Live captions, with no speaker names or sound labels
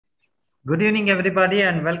Good evening, everybody,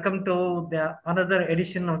 and welcome to another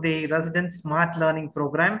edition of the Resident Smart Learning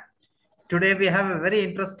Program. Today, we have a very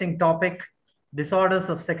interesting topic: disorders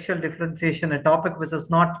of sexual differentiation, a topic which is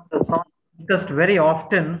not discussed very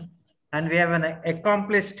often. And we have an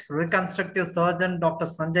accomplished reconstructive surgeon, Dr.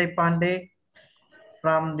 Sanjay Pandey,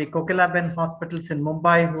 from the Kokilaben hospitals in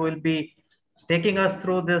Mumbai, who will be taking us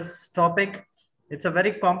through this topic. It's a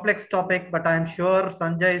very complex topic, but I'm sure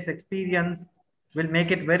Sanjay's experience will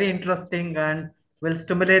make it very interesting and will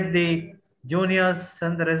stimulate the juniors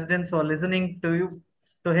and the residents who are listening to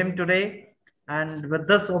him today. And with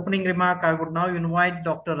this opening remark, I would now invite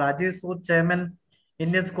Dr. Rajiv Sood, Chairman,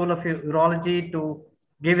 Indian School of Urology, to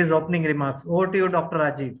give his opening remarks. Over to you, Dr.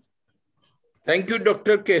 Rajiv. Thank you,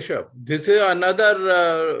 Dr. Keshav. This is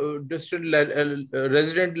another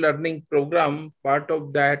resident learning program, part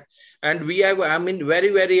of that. And we have, very,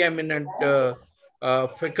 very eminent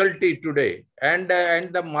faculty today, and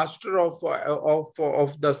the master of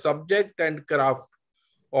the subject and craft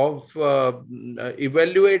of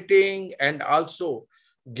evaluating and also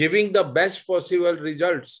giving the best possible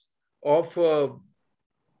results of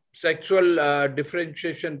sexual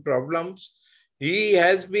differentiation problems. He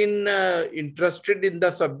has been interested in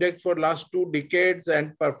the subject for last 2 decades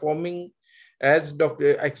and performing, as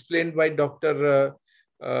explained by Dr.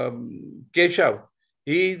 Keshav.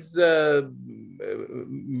 He is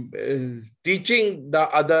teaching the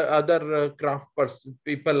other craft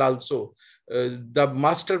people also, the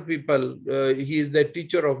master people. He is the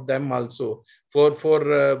teacher of them also for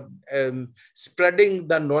spreading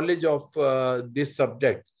the knowledge of this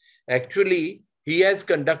subject. Actually, he has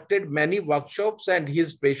conducted many workshops, and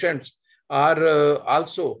his patients are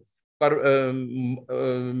also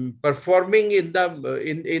performing in the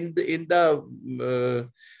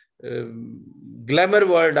glamour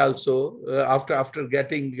world also after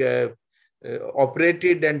getting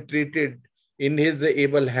operated and treated in his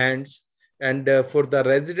able hands. And for the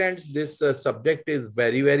residents, this subject is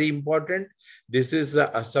very, very important. This is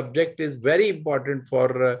a subject is very important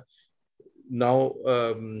for now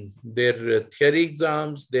their theory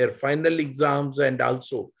exams, their final exams, and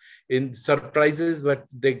also in surprises what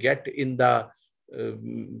they get in the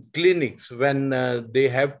clinics when they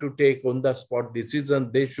have to take on the spot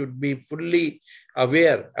decision. They should be fully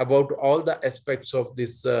aware about all the aspects of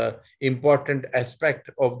this important aspect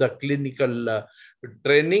of the clinical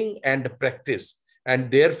training and practice.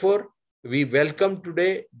 And therefore, we welcome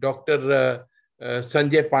today Dr.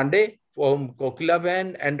 Sanjay Pandey from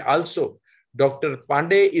Kokilaben, and also Dr.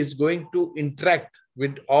 Pandey is going to interact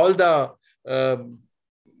with all the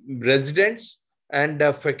residents and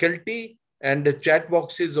faculty, and the chat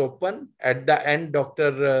box is open. At the end,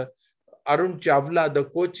 Dr. Arun Chawla, the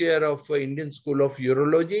co-chair of Indian School of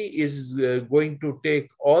Urology, is going to take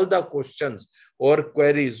all the questions or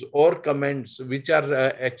queries or comments which are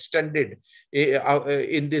extended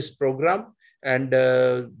in this program. And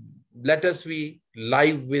let us be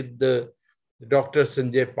live with Dr.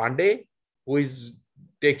 Sanjay Pandey, who is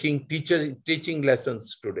taking teaching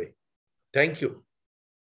lessons today. Thank you.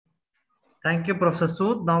 Thank you, Professor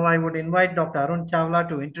Sood. Now I would invite Dr. Arun Chawla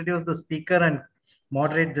to introduce the speaker and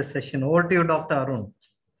moderate this session. Over to you, Dr. Arun.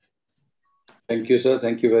 Thank you, sir.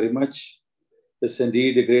 Thank you very much. It's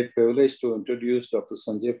indeed a great privilege to introduce Dr.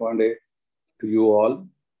 Sanjay Pandey to you all.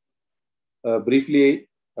 Briefly,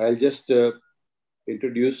 I'll just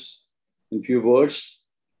introduce in few words.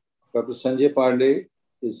 Dr. Sanjay Pandey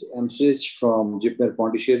is MCH from Jipner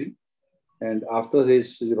Pondicherry, and after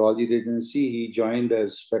his urology residency, he joined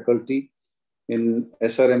as faculty in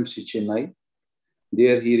SRMC Chennai.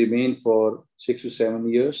 There he remained for 6 to 7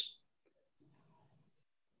 years.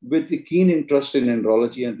 With a keen interest in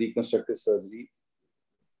andrology and reconstructive surgery,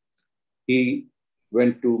 he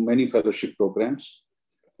went to many fellowship programs.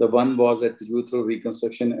 The one was at Urethral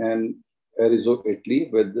Reconstruction and Arezzo, Italy,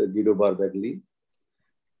 with Guido Barbagli.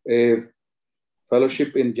 A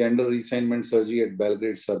fellowship in gender reassignment surgery at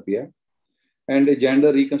Belgrade, Serbia, and a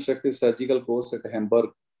gender reconstructive surgical course at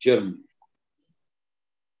Hamburg, Germany.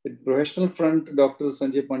 In professional front, Dr.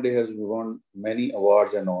 Sanjay Pandey has won many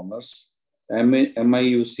awards and honors.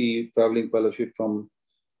 MIUC traveling fellowship from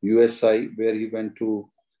USI, where he went to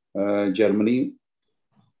Germany.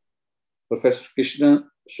 Professor Krishna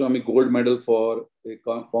Swami Gold Medal for a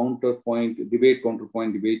counterpoint debate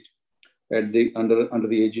at the under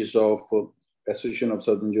the aegis of Association of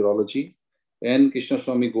Southern Urology, and Krishna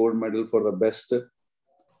Swami Gold Medal for the best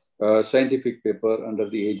scientific paper under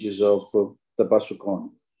the aegis of Tapasukon.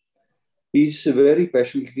 He's very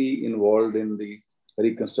passionately involved in the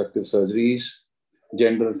reconstructive surgeries,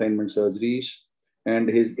 gender assignment surgeries, and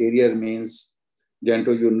his area remains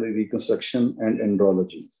genitourinary reconstruction and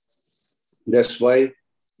andrology. That's why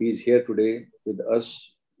he's here today with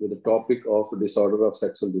us with the topic of disorder of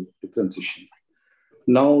sexual differentiation.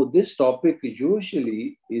 Now, this topic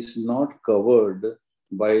usually is not covered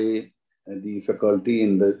by the faculty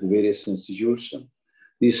in the various institutes.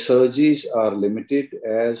 These surgeries are limited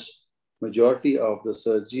as majority of the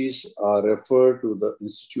surgeries are referred to the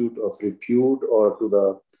Institute of Repute or to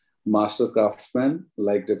the master craftsman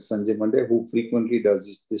like that Sanjay Pandey, who frequently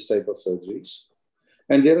does this type of surgeries.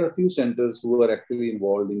 And there are a few centers who are actually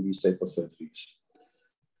involved in these type of surgeries.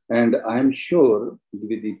 And I'm sure with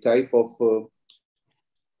the type of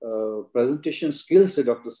presentation skills that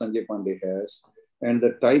Dr. Sanjay Pandey has and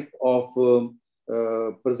the type of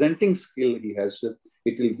presenting skill he has,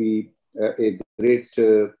 it will be a great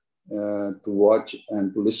to watch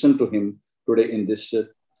and to listen to him today in this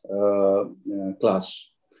class.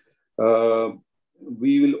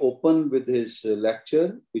 We will open with his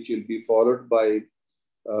lecture, which will be followed by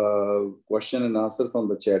question and answer from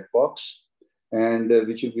the chat box, and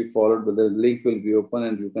which will be followed by the link will be open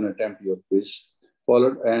and you can attempt your quiz,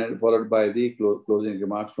 followed by the closing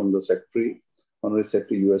remarks from the Secretary, Honorary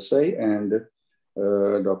Secretary USI, and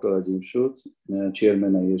Dr. Rajiv Sood,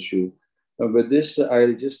 Chairman ISU. With this,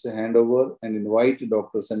 I'll just hand over and invite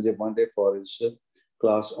Dr. Sanjay Pandey for his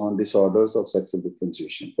class on disorders of sexual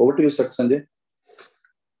differentiation. Over to you, Sanjay.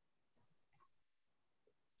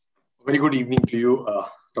 Very good evening to you,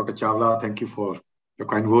 Dr. Chawla. Thank you for your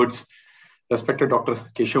kind words. Respected Dr.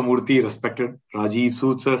 Keshav Murthy, respected Rajiv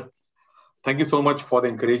Sood, sir. Thank you so much for the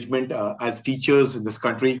encouragement as teachers in this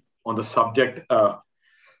country on the subject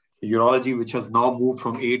urology, which has now moved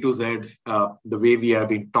from A to Z, the way we have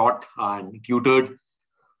been taught and tutored.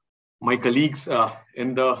 My colleagues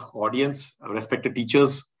in the audience, respected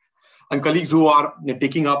teachers, and colleagues who are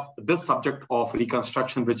taking up this subject of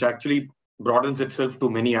reconstruction, which actually broadens itself to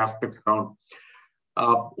many aspects around.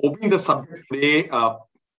 Opening the subject today,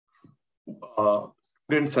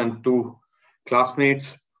 students and to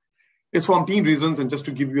classmates, is for umpteen reasons, and just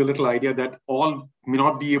to give you a little idea that all may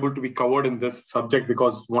not be able to be covered in this subject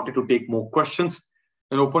because we wanted to take more questions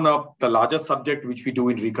and open up the larger subject which we do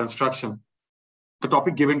in reconstruction. The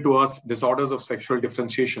topic given to us, disorders of sexual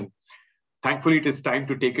differentiation. Thankfully, it is time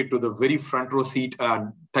to take it to the very front row seat.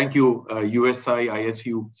 And thank you, USI,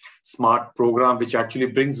 ISU SMART program, which actually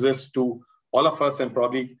brings this to all of us and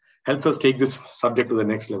probably helps us take this subject to the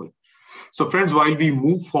next level. So friends, while we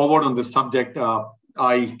move forward on this subject,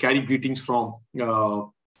 I carry greetings from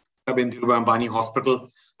Ambani Hospital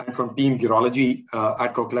and from Team Urology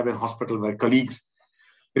at Coquelin Hospital, where colleagues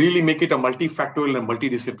really make it a multifactorial and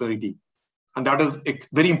multidisciplinary team. And that is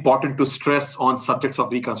very important to stress on subjects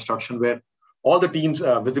of reconstruction, where all the teams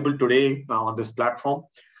visible today on this platform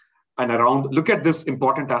and around look at this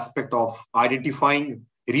important aspect of identifying,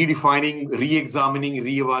 redefining, re-examining,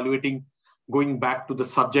 re-evaluating, going back to the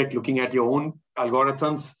subject, looking at your own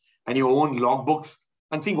algorithms and your own logbooks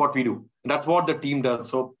and seeing what we do. And that's what the team does.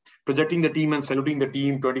 So projecting the team and saluting the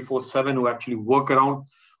team 24/7 who actually work around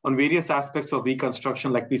on various aspects of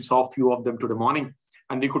reconstruction, like we saw a few of them today morning,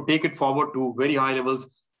 and we could take it forward to very high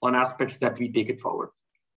levels on aspects that we take it forward.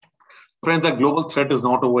 Friends, the global threat is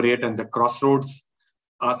not over yet and the crossroads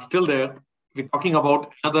are still there. We're talking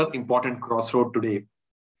about another important crossroad today,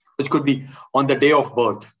 which could be on the day of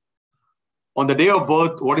birth. On the day of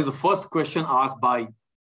birth, what is the first question asked by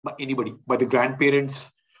anybody, by the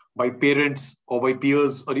grandparents, by parents, or by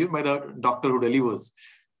peers, or even by the doctor who delivers?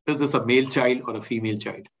 Is this a male child or a female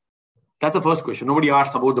child? That's the first question. Nobody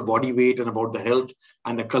asks about the body weight and about the health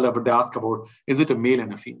and the color, but they ask about, is it a male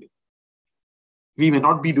and a female? We may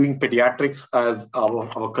not be doing pediatrics as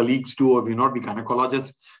our colleagues do, or we may not be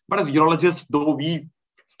gynecologists, but as urologists, though we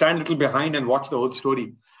stand a little behind and watch the whole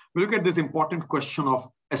story, we look at this important question of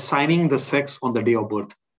assigning the sex on the day of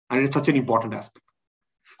birth. And it's such an important aspect.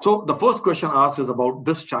 So the first question asked is about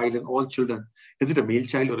this child and all children. Is it a male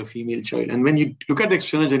child or a female child? And when you look at the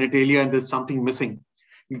external genitalia and there's something missing,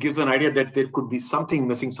 it gives an idea that there could be something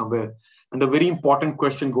missing somewhere. And the very important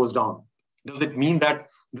question goes down. Does it mean that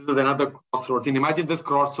this is another crossroads? And imagine this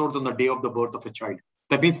crossroads on the day of the birth of a child.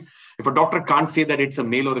 That means if a doctor can't say that it's a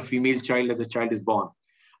male or a female child as a child is born,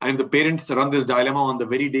 and if the parents run this dilemma on the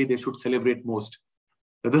very day they should celebrate most,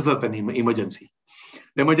 this is an emergency.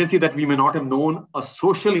 The emergency that we may not have known, a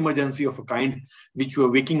social emergency of a kind, which we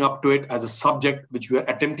are waking up to it as a subject, which we are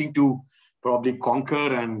attempting to probably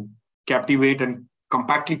conquer and captivate and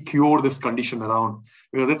compactly cure this condition around,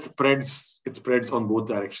 because it spreads on both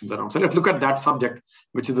directions around. So let's look at that subject,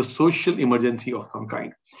 which is a social emergency of some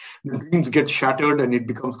kind. The dreams get shattered and it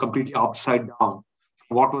becomes completely upside down.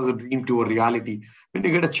 What was a dream to a reality? When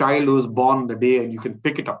you get a child who is born the day and you can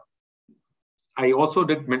pick it up, I also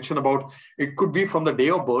did mention about it could be from the day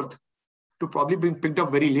of birth to probably being picked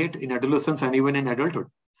up very late in adolescence and even in adulthood.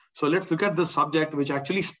 So let's look at this subject, which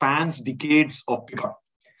actually spans decades of pickup.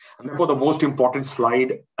 And therefore, the most important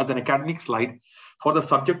slide as an academic slide for the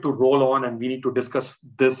subject to roll on, and we need to discuss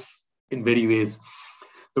this in very ways.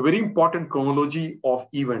 The very important chronology of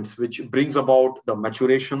events which brings about the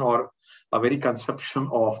maturation or a very conception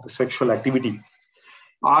of sexual activity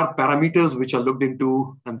are parameters which are looked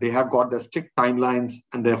into, and they have got the strict timelines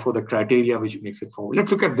and therefore the criteria which makes it forward.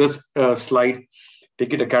 Let's look at this slide,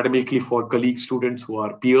 take it academically for colleague students who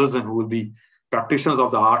are peers and who will be practitioners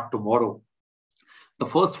of the art tomorrow. The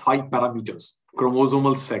first 5 parameters,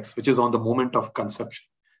 chromosomal sex, which is on the moment of conception.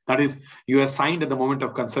 That is, you are assigned at the moment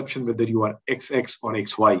of conception whether you are XX or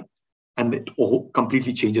XY, and it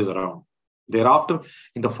completely changes around. Thereafter,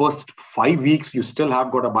 in the first 5 weeks, you still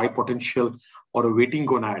have got a bipotential or a waiting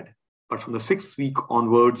gonad. But from the 6th week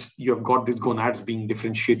onwards, you have got these gonads being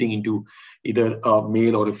differentiating into either a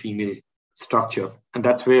male or a female structure. And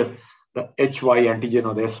that's where the HY antigen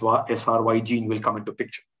or the SRY gene will come into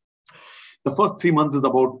picture. The first 3 months is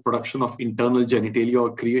about production of internal genitalia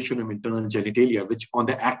or creation of internal genitalia, which on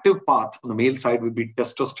the active path on the male side will be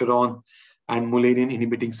testosterone and Mullerian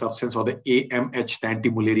inhibiting substance, or the AMH, the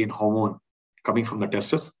anti-Mullerian hormone coming from the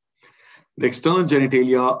testis. The external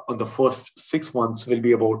genitalia on the first 6 months will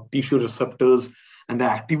be about tissue receptors and the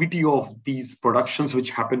activity of these productions which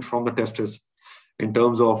happen from the testis in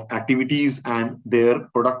terms of activities, and their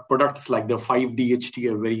products like the 5-DHT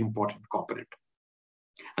are a very important component.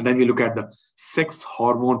 And then we look at the sex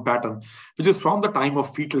hormone pattern, which is from the time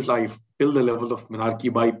of fetal life till the level of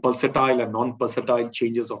menarche by pulsatile and non-pulsatile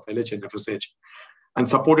changes of LH and FSH, and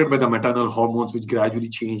supported by the maternal hormones, which gradually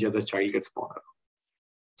change as the child gets born.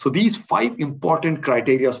 So these 5 important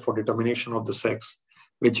criteria for determination of the sex,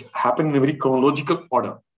 which happen in a very chronological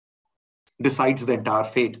order, decides the entire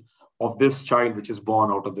fate of this child which is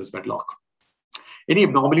born out of this wedlock. Any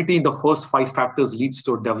abnormality in the first 5 factors leads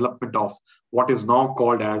to a development of what is now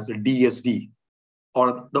called as the DSD,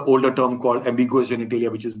 or the older term called ambiguous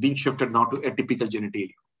genitalia, which is being shifted now to atypical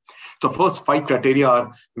genitalia. The first 5 criteria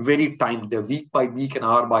are very timed. They're week by week and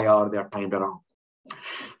hour by hour, they're timed around.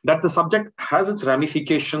 That the subject has its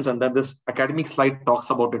ramifications, and that this academic slide talks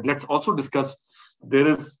about it. Let's also discuss, there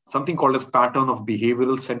is something called as pattern of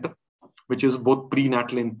behavioral center, which is both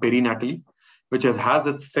prenatal and perinatally, which has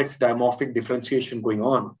its sex dimorphic differentiation going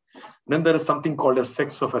on. Then there is something called as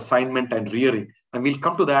sex of assignment and rearing. And we'll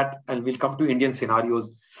come to that, and we'll come to Indian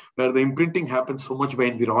scenarios where the imprinting happens so much by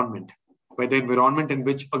environment, by the environment in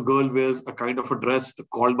which a girl wears a kind of a dress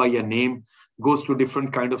called by a name, goes to a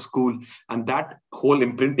different kind of school, and that whole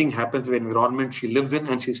imprinting happens by environment she lives in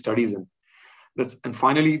and she studies in. And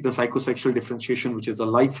finally, the psychosexual differentiation, which is a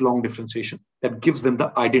lifelong differentiation that gives them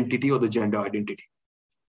the identity or the gender identity.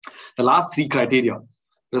 The last 3 criteria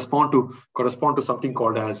correspond to something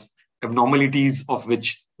called as abnormalities of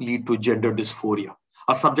which lead to gender dysphoria,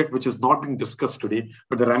 a subject which is not being discussed today,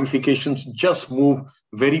 but the ramifications just move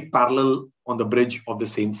very parallel on the bridge of the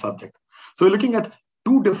same subject. So we're looking at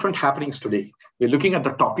 2 different happenings today. We're looking at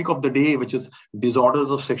the topic of the day, which is disorders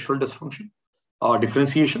of sexual dysfunction,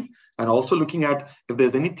 differentiation, and also looking at if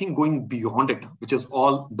there's anything going beyond it, which is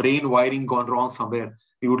all brain wiring gone wrong somewhere.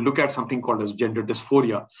 We would look at something called as gender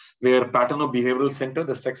dysphoria, where pattern of behavioral center,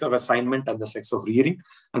 the sex of assignment and the sex of rearing,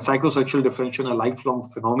 and psychosexual differentiation, a lifelong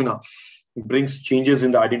phenomena, brings changes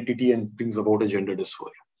in the identity and brings about a gender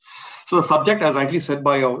dysphoria. So the subject, as rightly said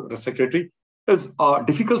by our secretary, is a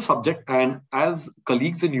difficult subject. And as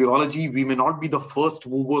colleagues in urology, we may not be the first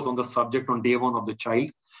movers on the subject on day 1 of the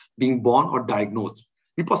child being born or diagnosed.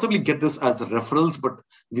 We possibly get this as referrals, but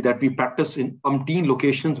that we practice in umpteen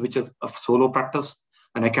locations, which is a solo practice,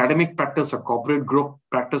 an academic practice, a corporate group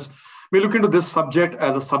practice. We look into this subject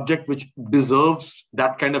as a subject which deserves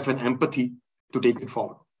that kind of an empathy to take it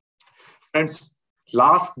forward. Friends,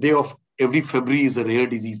 last day of every February is a rare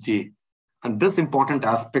disease day. And this important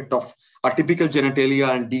aspect of atypical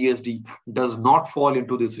genitalia and DSD does not fall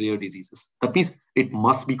into these rare diseases. That means it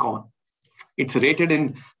must be common. It's rated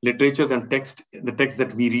in literatures and the text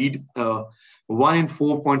that we read, 1 in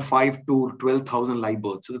 4.5 to 12,000 live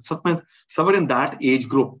births. So it's somewhere in that age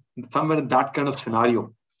group, somewhere in that kind of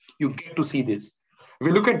scenario, you get to see this. If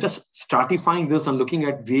we look at just stratifying this and looking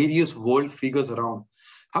at various world figures around,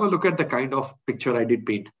 have a look at the kind of picture I did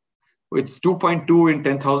paint. It's 2.2 in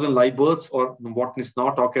 10,000 live births, or what is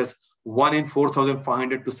now talked as 1 in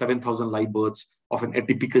 4,500 to 7,000 live births of an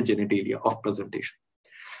atypical genitalia of presentation.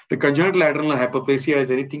 The congenital adrenal hyperplasia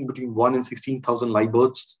is anything between 1 in 16,000 live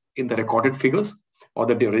births in the recorded figures or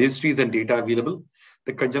the registries and data available.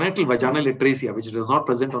 The congenital vaginal atresia, which does not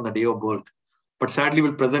present on the day of birth, but sadly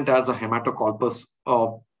will present as a hematocorpus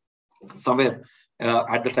somewhere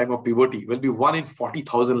at the time of puberty, will be 1 in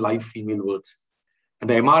 40,000 live female births. And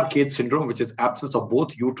the MRKH syndrome, which is absence of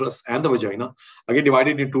both uterus and the vagina, again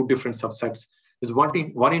divided into two different subsets, is 1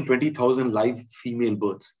 in 20,000 live female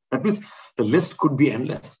births. That means the list could be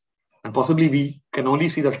endless. And possibly we can only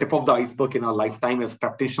see the tip of the iceberg in our lifetime as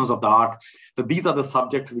practitioners of the art, that these are the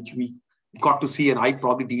subjects which we got to see, and I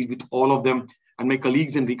probably deal with all of them, and my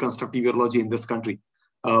colleagues in reconstructive urology in this country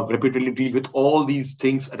repeatedly deal with all these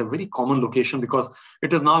things at a very common location, because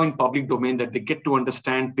it is now in public domain that they get to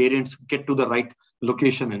understand, parents get to the right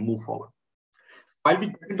location and move forward. While we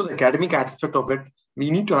get into the academic aspect of it, we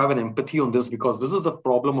need to have an empathy on this, because this is a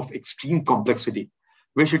problem of extreme complexity.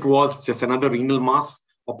 Wish it was just another renal mass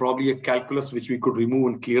or probably a calculus which we could remove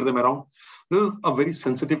and clear them around. This is a very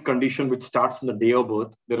sensitive condition which starts from the day of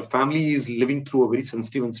birth. Their family is living through a very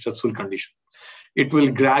sensitive and stressful condition. It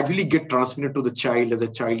will gradually get transmitted to the child as the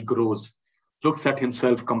child grows, looks at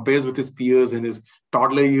himself, compares with his peers in his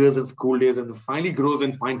toddler years and school days, and finally grows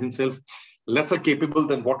and finds himself lesser capable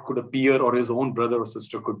than what could a peer or his own brother or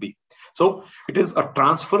sister could be. So it is a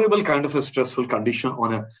transferable kind of a stressful condition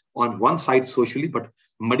on one side socially, but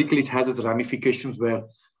medically it has its ramifications where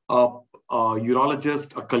a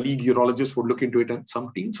urologist, a colleague urologist would look into it and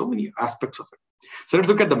so many aspects of it. So let's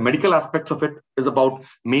look at the medical aspects of it. Is about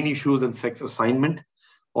main issues in sex assignment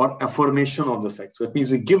or affirmation of the sex. So it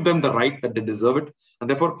means we give them the right that they deserve it. And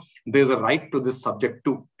therefore, there's a right to this subject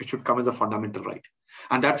too. It should come as a fundamental right.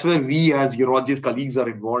 And that's where we as urologist colleagues are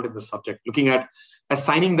involved in the subject, looking at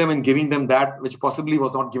assigning them and giving them that which possibly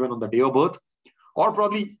was not given on the day of birth, or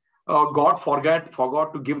probably God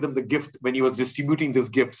forgot to give them the gift when he was distributing these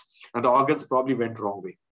gifts, and the organs probably went wrong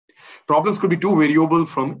way. Problems could be too variable,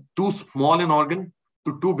 from too small an organ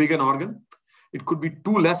to too big an organ. It could be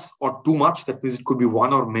too less or too much. That means it could be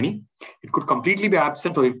one or many. It could completely be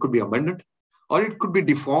absent, or it could be abundant, or it could be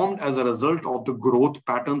deformed as a result of the growth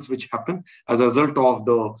patterns which happen as a result of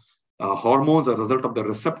the hormones, as a result of the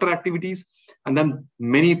receptor activities. And then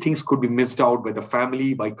many things could be missed out by the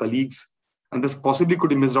family, by colleagues. And this possibly could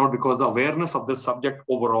be missed out because the awareness of this subject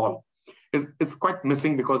overall is quite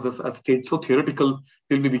missing, because this has stayed so theoretical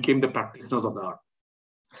till we became the practitioners of the art.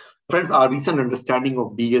 Friends, our recent understanding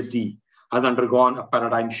of DSD has undergone a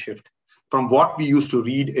paradigm shift from what we used to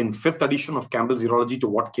read in 5th edition of Campbell's Urology to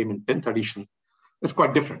what came in 10th edition. It's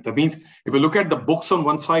quite different. That means if you look at the books on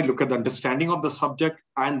one side, look at the understanding of the subject,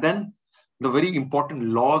 and then the very important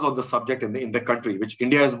laws of the subject in the country, which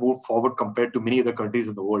India has moved forward compared to many other countries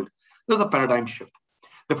in the world. There's a paradigm shift.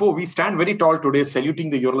 Therefore, we stand very tall today, saluting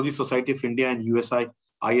the Urology Society of India and USI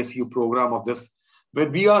ISU program of this, where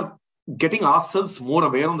we are getting ourselves more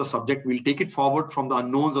aware on the subject. We'll take it forward from the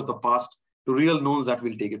unknowns of the past to real knowns that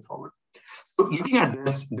will take it forward. So looking at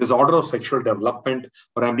this disorder of sexual development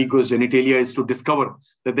or ambiguous genitalia is to discover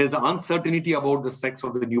that there's an uncertainty about the sex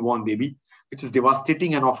of the newborn baby, which is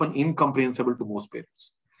devastating and often incomprehensible to most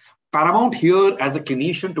parents. Paramount here as a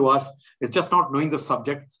clinician to us is just not knowing the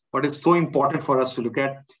subject, but it's so important for us to look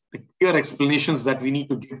at the clear explanations that we need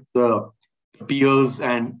to give the peers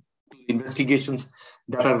and investigations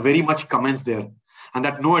that are very much comments there, and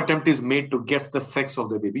that no attempt is made to guess the sex of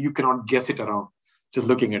the baby. You cannot guess it around just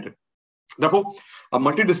looking at it. Therefore, a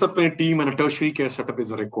multidisciplinary team and a tertiary care setup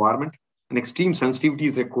is a requirement. An extreme sensitivity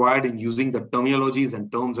is required in using the terminologies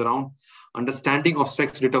and terms around. Understanding of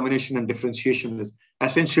sex determination and differentiation is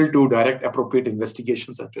essential to direct appropriate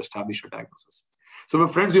investigations and to establish a diagnosis. So, my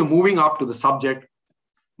friends, you're moving up to the subject,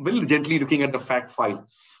 very gently looking at the fact file,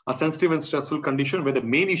 a sensitive and stressful condition where the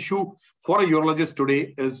main issue for a urologist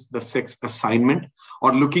today is the sex assignment,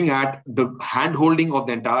 or looking at the hand-holding of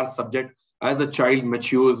the entire subject as a child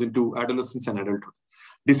matures into adolescence and adulthood.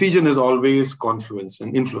 Decision is always confluenced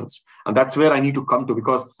and influenced. And that's where I need to come to,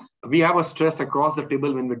 because we have a stress across the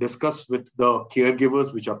table when we discuss with the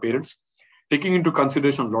caregivers, which are parents, taking into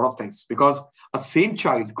consideration a lot of things, because a same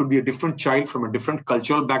child could be a different child from a different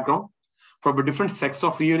cultural background, from a different sex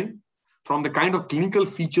of rearing, from the kind of clinical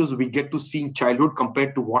features we get to see in childhood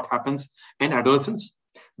compared to what happens in adolescence.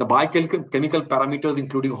 The biochemical parameters,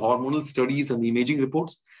 including hormonal studies and the imaging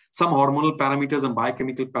reports, some hormonal parameters and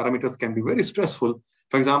biochemical parameters can be very stressful.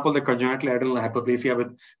 For example, the congenital adrenal hyperplasia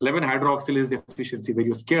with 11-hydroxylase deficiency, where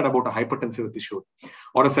you're scared about a hypertensive episode,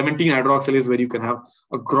 or a 17-hydroxylase, where you can have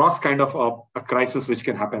a gross kind of a crisis which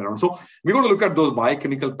can happen around. So we're going to look at those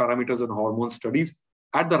biochemical parameters and hormone studies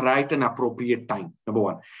at the right and appropriate time, number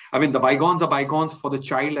one. I mean, the bygones are bygones for the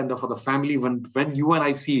child and for the family. When you and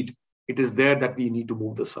I see it, it is there that we need to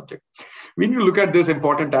move the subject. We need to look at this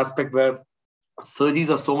important aspect where surgeries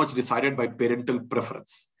are so much decided by parental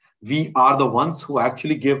preference. we are the ones who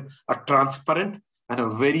actually give a transparent and a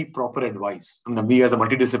very proper advice. And we as a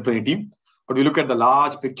multidisciplinary team, but we look at the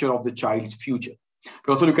large picture of the child's future.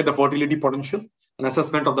 We also look at the fertility potential and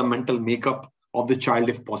assessment of the mental makeup of the child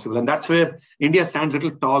if possible. And that's where India stands a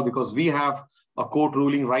little tall, because we have a court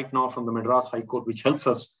ruling right now from the Madras High Court, which helps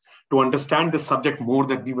us to understand this subject more,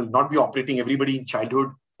 that we will not be operating everybody in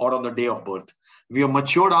childhood or on the day of birth. We have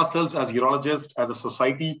matured ourselves as urologists, as a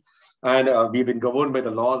society, and we've been governed by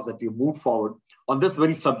the laws that we move forward on this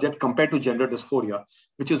very subject compared to gender dysphoria,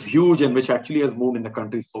 which is huge and which actually has moved in the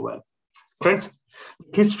country so well. Friends,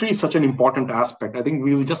 history is such an important aspect. I think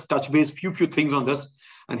we will just touch base few things on this,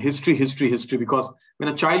 and history, because when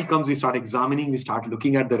a child comes, we start examining, we start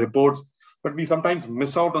looking at the reports, but we sometimes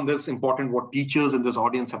miss out on this important, what teachers in this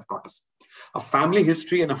audience have taught us. A family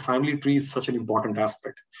history and a family tree is such an important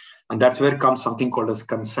aspect. And that's where comes something called as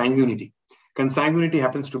consanguinity. Consanguinity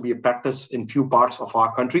happens to be a practice in few parts of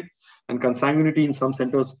our country. And consanguinity in some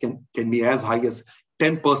centers can be as high as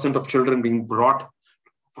 10% of children being brought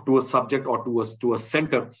to a subject or to a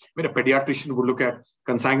center where a pediatrician would look at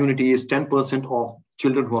consanguinity is 10% of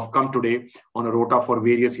children who have come today on a rota for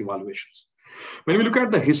various evaluations. When we look at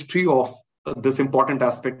the history of this important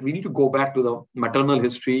aspect, we need to go back to the maternal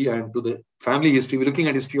history and to the family history. We're looking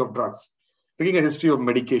at history of drugs, looking at history of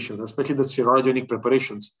medications, especially the steroidogenic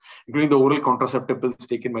preparations, including the oral contraceptive pills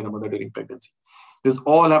taken by the mother during pregnancy. These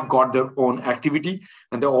all have got their own activity,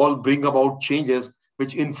 and they all bring about changes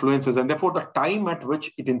which influences, and therefore the time at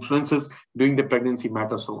which it influences during the pregnancy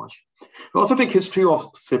matters so much. We also take history of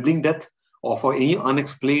sibling death or for any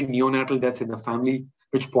unexplained neonatal deaths in the family,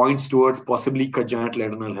 which points towards possibly congenital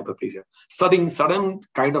adrenal hyperplasia. Sudden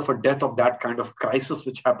kind of a death of that kind of crisis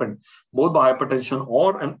which happened, both by hypertension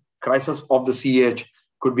or a crisis of the CAH,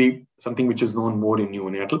 could be something which is known more in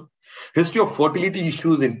neonatal. History of fertility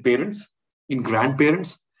issues in parents, in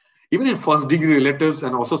grandparents, even in first degree relatives,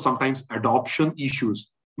 and also sometimes adoption issues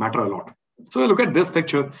matter a lot. So we look at this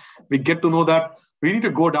picture, we get to know that we need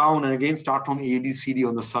to go down and again start from A, B, C, D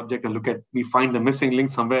on the subject and look at, we find the missing link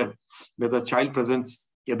somewhere where the child presents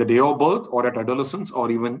at the day of birth or at adolescence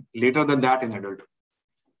or even later than that in adulthood.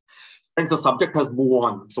 Hence the subject has moved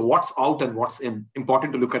on. So what's out and what's in?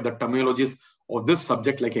 Important to look at the terminologies of this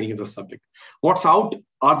subject like any other subject. What's out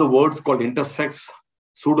are the words called intersex,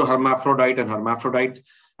 pseudo-hermaphrodite and hermaphrodites,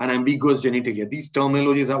 and ambiguous genitalia. These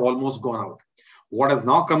terminologies have almost gone out. What has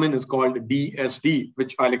now come in is called DSD,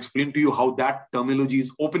 which I'll explain to you how that terminology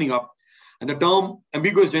is opening up. And the term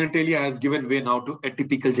ambiguous genitalia has given way now to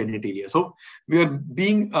atypical genitalia. So we're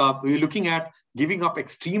looking at giving up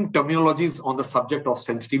extreme terminologies on the subject of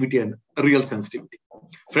sensitivity and real sensitivity.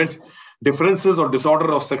 Friends, differences or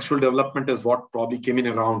disorder of sexual development is what probably came in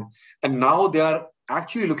around. And now they are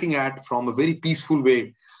actually looking at, from a very peaceful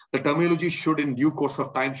way, the terminology should in due course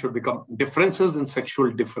of time should become differences in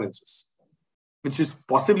sexual differences, which is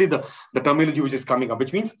possibly the terminology which is coming up,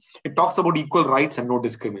 which means it talks about equal rights and no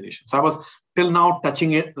discrimination. So I was till now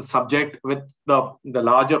touching the subject with the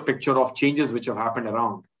larger picture of changes which have happened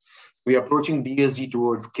around. We are approaching DSG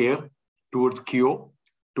towards care, towards cure,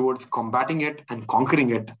 towards combating it and conquering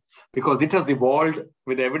it, because it has evolved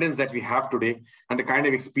with the evidence that we have today and the kind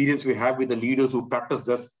of experience we have with the leaders who practice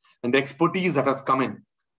this and the expertise that has come in,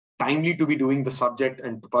 timely to be doing the subject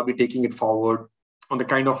and probably taking it forward on the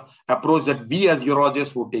kind of approach that we as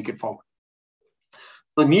urologists would take it forward.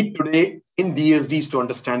 The need today in DSD is to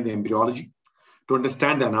understand the embryology, to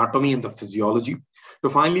understand the anatomy and the physiology, to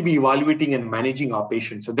finally be evaluating and managing our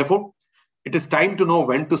patients. And therefore, it is time to know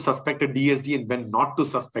when to suspect a DSD and when not to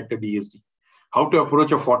suspect a DSD, how to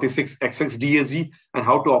approach a 46XX DSD and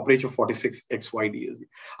how to approach a 46XY DSD.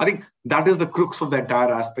 I think that is the crux of the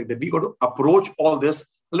entire aspect, that we got to approach all this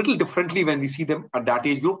a little differently when we see them at that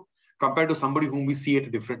age group compared to somebody whom we see at a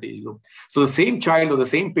different age group. So the same child or the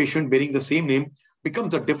same patient bearing the same name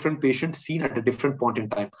becomes a different patient seen at a different point in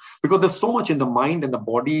time, because there's so much in the mind and the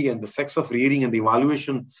body and the sex of rearing and the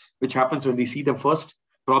evaluation which happens when we see them first,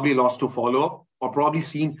 probably lost to follow-up, or probably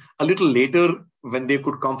seen a little later when they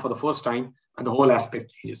could come for the first time, and the whole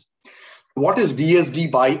aspect changes. What is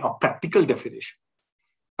DSD by a practical definition?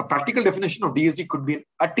 A practical definition of DSD could be an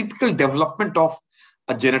atypical development of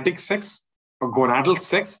a genetic sex, a gonadal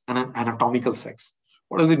sex, and an anatomical sex.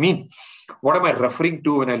 What does it mean? What am I referring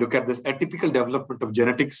to when I look at this atypical development of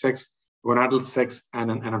genetic sex, gonadal sex,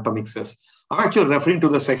 and an anatomic sex? I'm actually referring to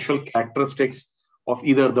the sexual characteristics of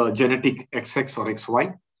either the genetic XX or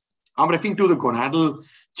XY. I'm referring to the gonadal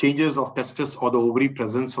changes of testis or the ovary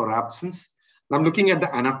presence or absence. And I'm looking at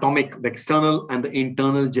the anatomic, the external and the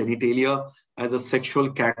internal genitalia as a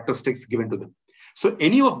sexual characteristics given to them. So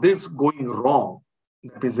any of this going wrong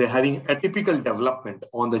that means they're having atypical development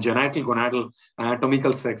on the genital, gonadal,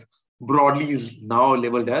 anatomical sex, broadly is now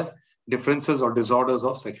labeled as differences or disorders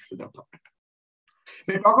of sexual development.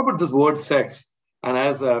 When we talk about this word sex, and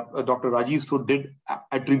as Dr. Rajiv so did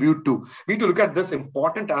attribute to, we need to look at this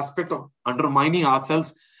important aspect of undermining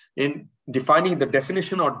ourselves in defining the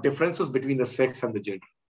definition or differences between the sex and the gender.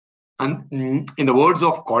 And in the words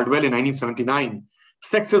of Caldwell in 1979,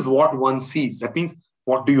 sex is what one sees. That means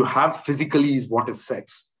what do you have physically is what is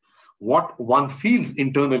sex. What one feels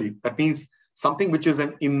internally, that means something which is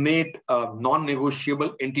an innate,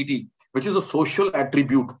 non-negotiable entity, which is a social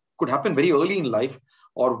attribute, could happen very early in life,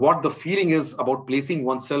 or what the feeling is about placing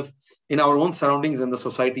oneself in our own surroundings and the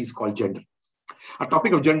society is called gender. A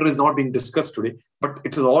topic of gender is not being discussed today, but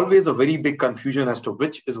it is always a very big confusion as to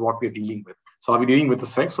which is what we are dealing with. So are we dealing with the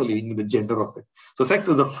sex or dealing with the gender of it? So sex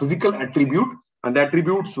is a physical attribute, and the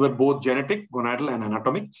attributes were both genetic, gonadal, and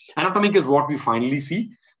anatomic. Anatomic is what we finally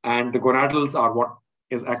see, and the gonadals are what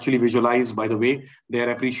is actually visualized by the way they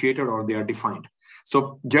are appreciated or they are defined.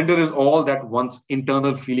 So gender is all that one's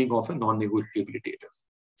internal feeling of a non-negotiability it is.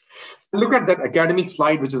 So look at that academic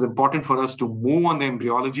slide, which is important for us to move on the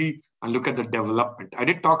embryology and look at the development. I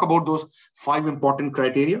did talk about those 5 important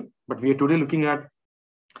criteria, but we are today looking at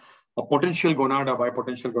a potential gonad, a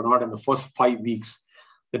bipotential gonad in the first 5 weeks.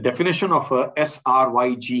 The definition of a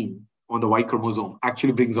SRY gene on the Y chromosome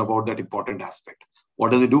actually brings about that important aspect.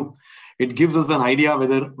 What does it do? It gives us an idea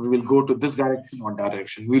whether we will go to this direction or that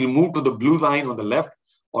direction. We will move to the blue line on the left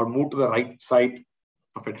or move to the right side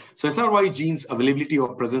of it. So SRY genes availability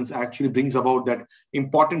or presence actually brings about that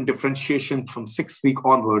important differentiation from 6 weeks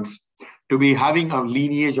onwards to be having a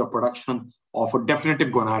lineage or production of a definitive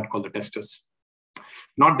gonad called the testis.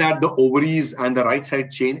 Not that the ovaries and the right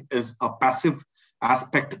side chain is a passive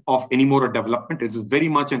aspect of any more development. It's very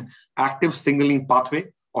much an active signaling pathway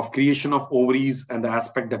of creation of ovaries and the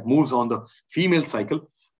aspect that moves on the female cycle,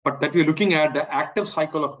 but that we're looking at the active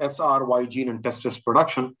cycle of SRY gene and testis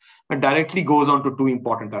production, and directly goes on to 2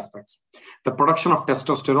 important aspects: the production of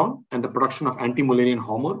testosterone and the production of anti-Mullerian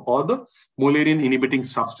hormone or the Mullerian inhibiting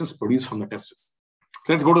substance produced from the testis.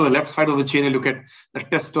 So let's go to the left side of the chain and look at the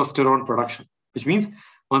testosterone production, which means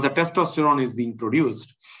once the testosterone is being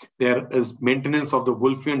produced, there is maintenance of the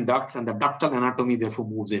Wolffian ducts and the ductal anatomy therefore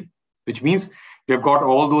moves in, which means we've got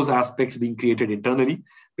all those aspects being created internally,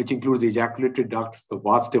 which includes the ejaculatory ducts, the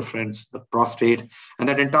vas deferens, the prostate, and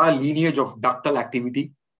that entire lineage of ductal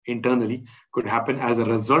activity internally could happen as a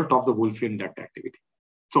result of the Wolffian duct activity.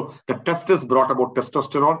 So the testis brought about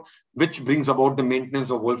testosterone, which brings about the maintenance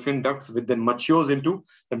of Wolffian ducts, which then matures into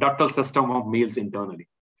the ductal system of males internally,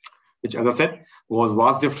 which, as I said, was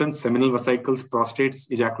vas deferens, seminal vesicles, prostates,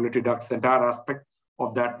 ejaculatory ducts, the entire aspect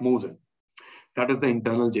of that moves in. That is the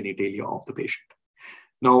internal genitalia of the patient.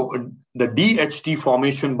 Now, the DHT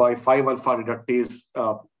formation by 5-alpha reductase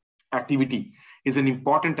activity is an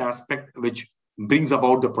important aspect which brings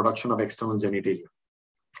about the production of external genitalia.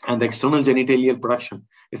 And the external genitalial production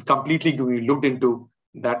is completely to be looked into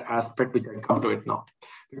that aspect, which I'll come to it now.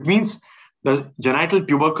 It means the genital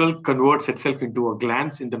tubercle converts itself into a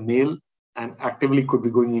glans in the male and actively could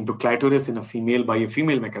be going into clitoris in a female by a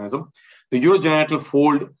female mechanism. The urogenital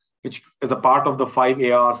fold, which is a part of the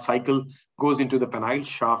 5AR cycle, goes into the penile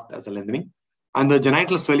shaft as a lengthening, and the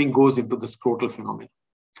genital swelling goes into the scrotal phenomenon.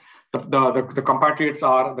 The compatriots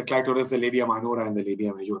are the clitoris, the labia minora, and the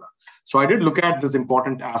labia majora. So I did look at this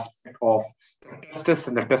important aspect of the testis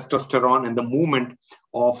and the testosterone and the movement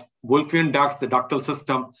of Wolffian ducts, the ductal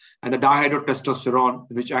system, and the dihydrotestosterone,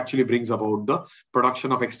 which actually brings about the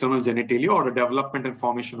production of external genitalia or the development and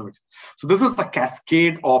formation of it. So this is the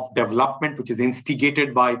cascade of development which is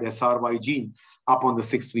instigated by the SRY gene up on the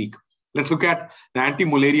 6th week. Let's look at the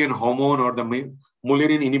anti-Mullerian hormone or the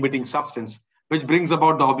Mullerian inhibiting substance, which brings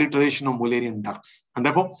about the obliteration of Mullerian ducts. And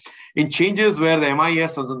therefore, in changes where the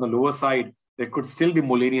MIS was on the lower side, there could still be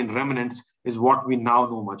Mullerian remnants, is what we now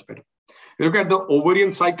know much better. You look at the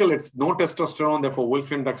ovarian cycle, it's no testosterone, therefore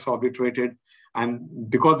Wolffian ducts are obliterated. And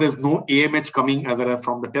because there's no AMH coming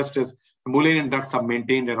from the testis, the Mullerian ducts are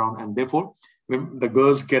maintained around, and therefore when the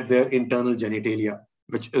girls get their internal genitalia,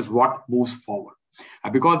 which is what moves forward.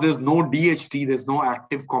 And because there's no DHT, there's no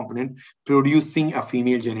active component producing a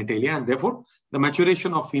female genitalia, and therefore the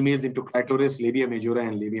maturation of females into clitoris, labia majora,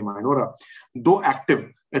 and labia minora, though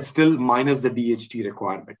active, is still minus the DHT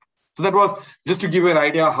requirement. So that was just to give you an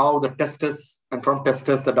idea how the testis, and from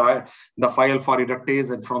testis, the 5-alpha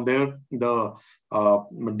reductase, and from there, the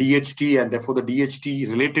DHT, and therefore the DHT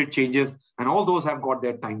related changes, and all those have got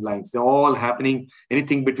their timelines. They're all happening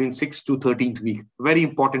anything between 6th to 13th week. Very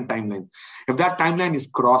important timeline. If that timeline is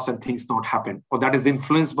crossed and things not happen, or that is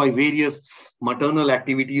influenced by various maternal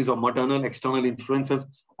activities or maternal external influences,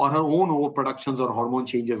 or her own overproductions or hormone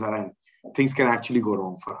changes around, things can actually go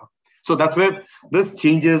wrong for her. So that's where these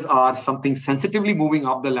changes are something sensitively moving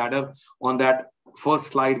up the ladder on that first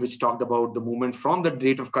slide, which talked about the movement from the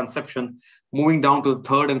date of conception, moving down to the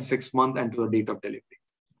 3rd and 6th month and to the date of delivery.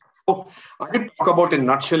 So I can talk about in a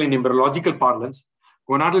nutshell in embryological parlance,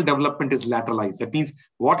 gonadal development is lateralized. That means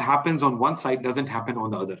what happens on one side doesn't happen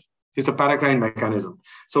on the other. It's a paracrine mechanism.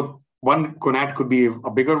 So one gonad could be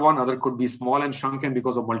a bigger one, other could be small and shrunken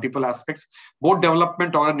because of multiple aspects, both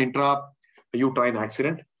development or an intra-uterine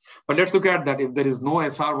accident. But let's look at that. If there is no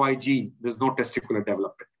SRY gene, there's no testicular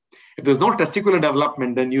development. If there's no testicular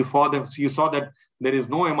development, then you saw that there is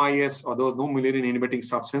no MIS, or there was no Mullerian inhibiting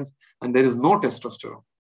substance, and there is no testosterone.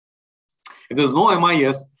 If there's no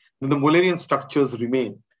MIS, then the Mullerian structures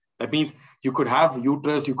remain. That means you could have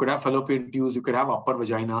uterus, you could have fallopian tubes, you could have upper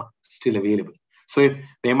vagina still available. So if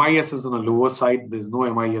the MIS is on the lower side, there's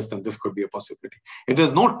no MIS, then this could be a possibility. If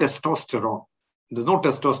there's no testosterone,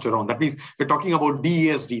 that means we're talking about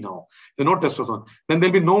DESD now. There's no testosterone. Then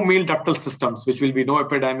there'll be no male ductal systems, which will be no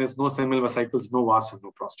epididymis, no seminal vesicles, no vas, and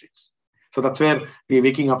no prostates. So that's where we're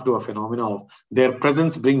waking up to a phenomenon of their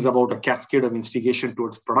presence brings about a cascade of instigation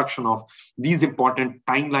towards production of these important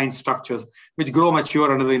timeline structures, which grow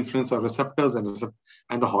mature under the influence of receptors and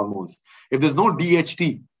the hormones. If there's no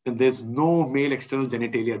DHT, then there's no male external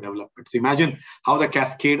genitalia development. So imagine how the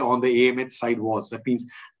cascade on the AMH side was. That means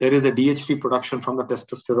there is a DHT production from the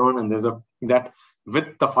testosterone, and there's that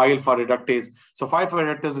with the 5-alpha reductase. So 5-alpha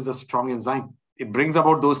reductase is a strong enzyme. It brings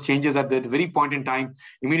about those changes at that very point in time,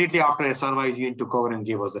 immediately after SRY gene took over and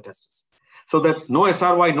gave us the testis. So that no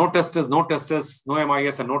SRY, no testis, no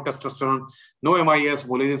MIS, and no testosterone, no MIS,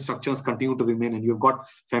 Mullerian structures continue to remain, and you've got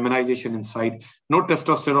feminization inside. No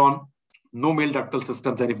testosterone, no male ductal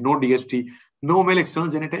systems, and if no DHT, no male external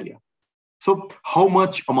genitalia. So how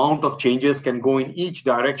much amount of changes can go in each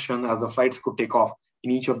direction as the flights could take off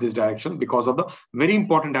in each of these directions because of the very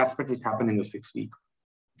important aspect which happened in the 6th week.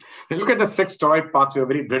 Now look at the sex steroid pathway, a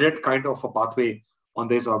very dreaded kind of a pathway on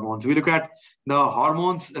these hormones. We look at the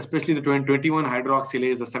hormones, especially the 21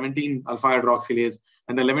 hydroxylase, the 17 alpha hydroxylase,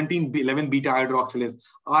 and the 11 beta hydroxylase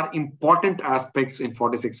are important aspects in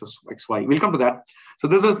 46XY. We'll come to that. So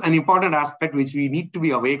this is an important aspect which we need to be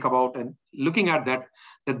awake about, and looking at that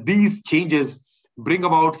these changes bring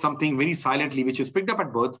about something very silently, which is picked up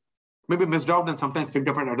at birth, maybe missed out, and sometimes picked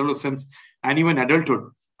up at adolescence and even adulthood.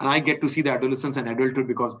 And I get to see the adolescence and adulthood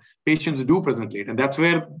because patients do present late. And that's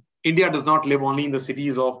where India does not live only in the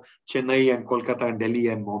cities of Chennai and Kolkata and Delhi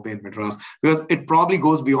and Bombay and Madras, because it probably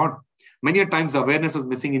goes beyond. Many a times awareness is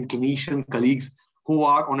missing in clinician colleagues who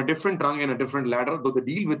are on a different rung and a different ladder, though they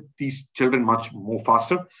deal with these children much more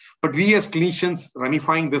faster. But we as clinicians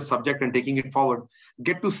ramifying this subject and taking it forward,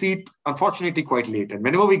 get to see it, unfortunately, quite late. And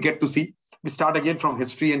whenever we get to see, we start again from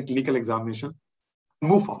history and clinical examination,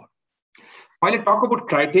 move forward. While I talk about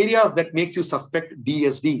criteria that makes you suspect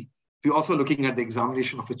DSD, we're also looking at the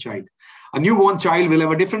examination of a child. A newborn child will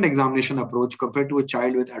have a different examination approach compared to a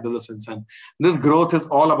child with adolescence. And this growth is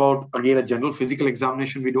all about, again, a general physical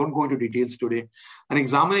examination. We don't go into details today. An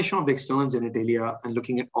examination of the external genitalia and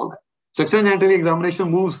looking at all that. So external genitalia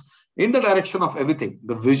examination moves in the direction of everything,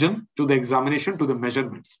 the vision to the examination to the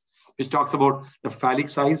measurements, which talks about the phallic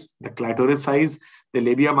size, the clitoris size, the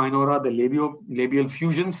labia minora, the labial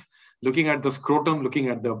fusions, looking at the scrotum, looking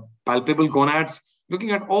at the palpable gonads,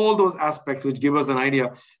 looking at all those aspects which give us an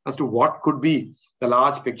idea as to what could be the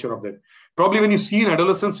large picture of that. Probably when you see in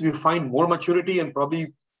adolescence, we find more maturity and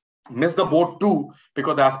probably miss the boat too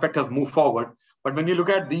because the aspect has moved forward. But when you look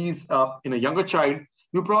at these in a younger child,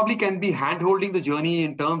 you probably can be hand-holding the journey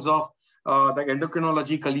in terms of the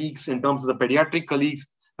endocrinology colleagues, in terms of the pediatric colleagues,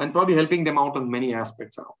 and probably helping them out on many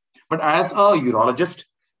aspects. But as a urologist,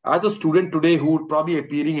 as a student today who would probably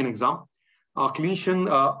appearing in exam, a clinician,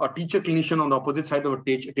 a teacher clinician on the opposite side of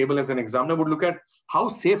a table as an examiner would look at how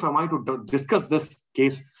safe am I to discuss this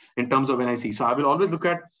case in terms of NIC. So I will always look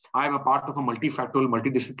at, I am a part of a multifactorial,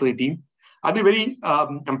 multidisciplinary team. I'll be very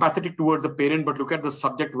empathetic towards the parent, but look at the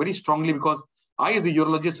subject very strongly because I, as a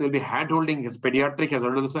urologist, will be hand-holding his pediatric, his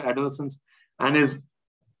adolescence, and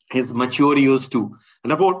his mature years too. And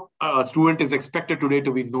therefore, a student is expected today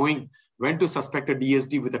to be knowing when to suspect a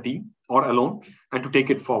DSD with a team or alone and to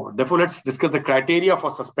take it forward. Therefore, let's discuss the criteria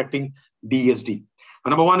for suspecting DSD.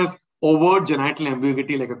 Number one is overt genital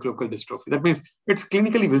ambiguity like a cloacal dystrophy. That means it's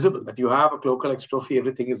clinically visible that you have a cloacal dystrophy,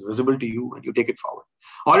 everything is visible to you and you take it forward.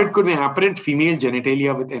 Or it could be an apparent female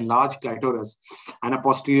genitalia with enlarged clitoris and a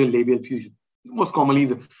posterior labial fusion. Most commonly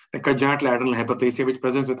is the congenital adrenal hyperplasia, which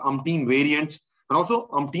presents with umpteen variants and also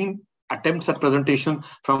umpteen attempts at presentation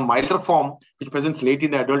from milder form, which presents late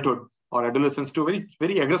in the adulthood or adolescence, to a very,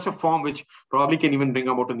 very aggressive form, which probably can even bring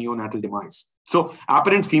about a neonatal demise. So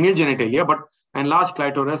apparent female genitalia, but enlarged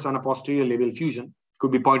clitoris and a posterior labial fusion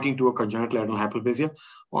could be pointing to a congenital adrenal hyperplasia.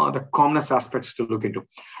 One of the commonest aspects to look into.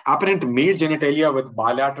 Apparent male genitalia with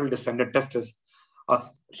bilateral descended testis, a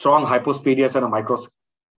strong hypospadias and a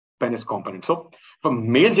micropenis component. So if a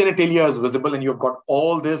male genitalia is visible and you've got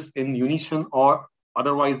all this in unison or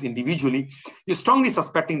otherwise individually, you're strongly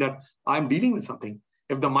suspecting that I'm dealing with something.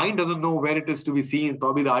 If the mind doesn't know where it is to be seen,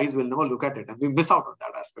 probably the eyes will never look at it and we miss out on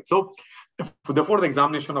that aspect. So therefore, the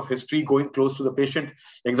examination of history, going close to the patient,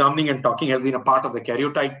 examining and talking has been a part of the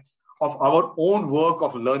karyotype of our own work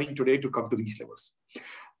of learning today to come to these levels.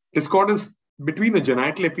 Discordance between the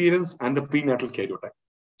genital appearance and the prenatal karyotype.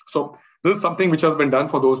 So this is something which has been done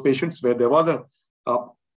for those patients where there was a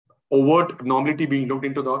overt abnormality being looked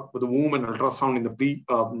into the womb and ultrasound in the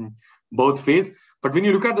pre-birth phase. But when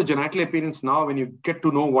you look at the genital appearance now, when you get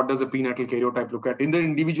to know what does a prenatal karyotype look at in the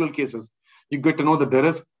individual cases, you get to know that there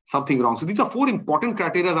is something wrong. So these are 4 important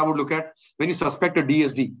criteria I would look at when you suspect a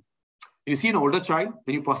DSD. You see an older child,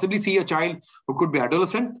 when you possibly see a child who could be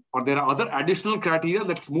adolescent, or there are other additional criteria.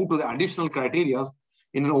 Let's move to the additional criteria.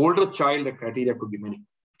 In an older child, the criteria could be many.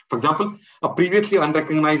 For example, a previously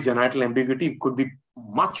unrecognized genital ambiguity could be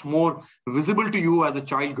much more visible to you as a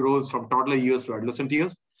child grows from toddler years to adolescent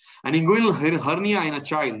years. An inguinal hernia in a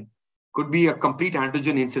child could be a complete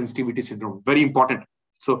androgen insensitivity syndrome. Very important.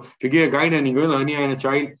 So if you give a guy an inguinal hernia in a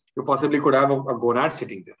child, you possibly could have a gonad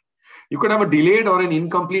sitting there. You could have a delayed or an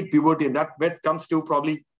incomplete puberty, and that comes to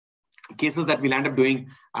probably cases that we'll end up doing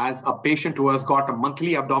as a patient who has got a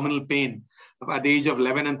monthly abdominal pain at the age of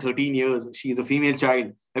 11 and 13 years. She is a female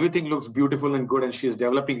child. Everything looks beautiful and good, and she is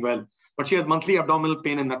developing well. But she has monthly abdominal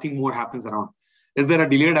pain and nothing more happens around. Is there a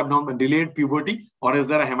delayed puberty, or is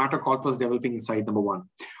there a hematocolpus developing inside, number one?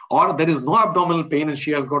 Or there is no abdominal pain and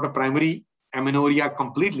she has got a primary amenorrhea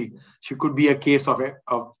completely. She could be a case of a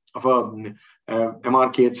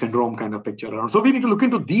MRKH syndrome kind of picture around. So we need to look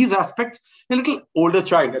into these aspects. A little older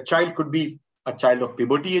child, a child could be a child of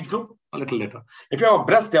puberty age group, a little later. If you have a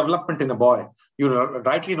breast development in a boy, you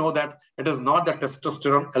rightly know that it is not the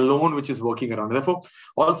testosterone alone which is working around. Therefore,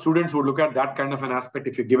 all students would look at that kind of an aspect.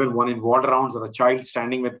 If you're given one in ward rounds or a child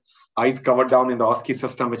standing with eyes covered down in the OSCE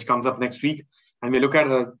system, which comes up next week, and we look at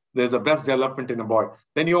there's a breast development in a boy,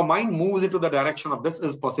 then your mind moves into the direction of this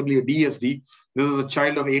is possibly a DSD. This is a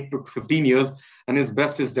child of 8 to 15 years and his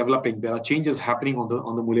breast is developing. There are changes happening on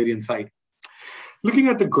the Mullerian side. Looking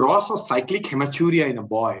at the gross or cyclic hematuria in a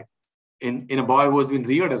boy, in a boy who has been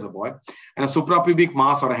reared as a boy, and a suprapubic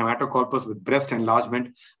mass or a hematocolpus with breast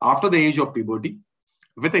enlargement after the age of puberty,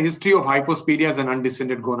 with a history of hypospadias and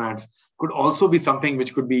undescended gonads, could also be something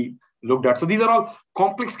which could be looked at. So these are all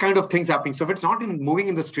complex kind of things happening. So if it's not moving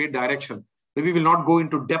in the straight direction, maybe we will not go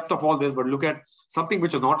into depth of all this, but look at something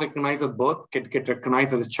which is not recognized at birth, get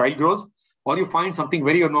recognized as a child grows, or you find something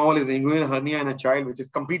very abnormal is inguinal hernia in a child, which is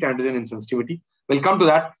complete androgen insensitivity. We'll come to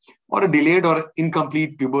that, or a delayed or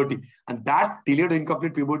incomplete puberty. And that delayed or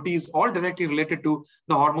incomplete puberty is all directly related to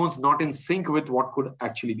the hormones not in sync with what could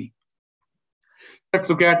actually be. Let's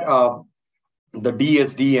look at the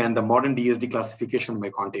DSD and the modern DSD classification by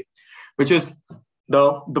Conte, which is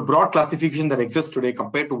the broad classification that exists today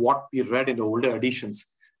compared to what we read in the older editions,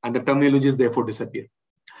 and the terminologies therefore disappear.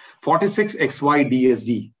 46XY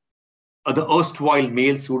DSD, the erstwhile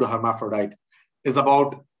male pseudohermaphrodite, is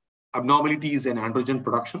about abnormalities in androgen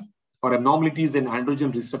production or abnormalities in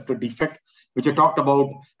androgen receptor defect, which I talked about,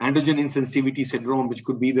 androgen insensitivity syndrome, which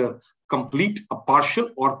could be the complete, a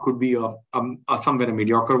partial, or could be somewhere a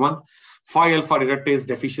mediocre one. 5-alpha reductase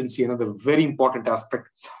deficiency, another very important aspect,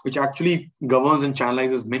 which actually governs and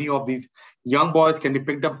channelizes many of these young boys, can be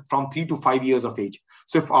picked up from 3 to 5 years of age.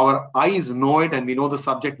 So if our eyes know it and we know the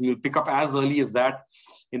subject, we will pick up as early as that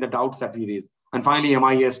in the doubts that we raise. And finally,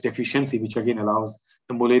 MIS deficiency, which again allows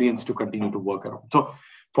the Mullerians to continue to work around. So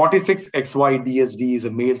 46XY DSD is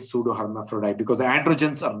a male pseudohermaphrodite because the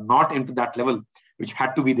androgens are not into that level, which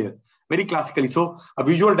had to be there. Very classically. So a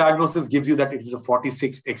visual diagnosis gives you that it is a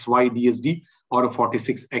 46XY DSD or a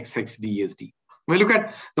 46XX DSD. When we look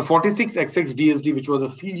at the 46XX DSD, which was a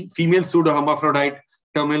female pseudohermaphrodite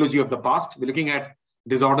terminology of the past, we're looking at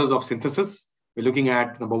disorders of synthesis. We're looking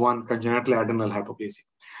at, number one, congenital adrenal hyperplasia.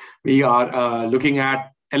 We are looking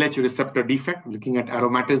at LH receptor defect, looking at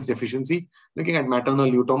aromatase deficiency, looking at maternal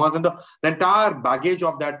leutomas, and the entire baggage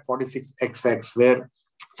of that 46XX, where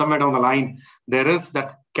somewhere down the line, there is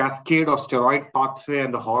that cascade of steroid pathway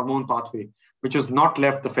and the hormone pathway, which has not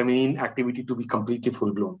left the feminine activity to be completely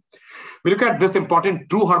full-blown. We look at this important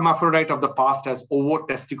true hermaphrodite of the past as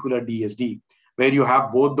ovotesticular DSD, where you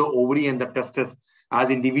have both the ovary and the testis as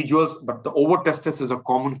individuals, but the ovotestis is a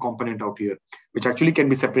common component out here, which actually can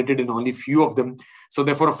be separated in only few of them. So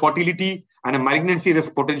therefore, a fertility and a malignancy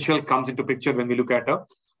risk potential comes into picture when we look at a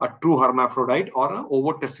true hermaphrodite or an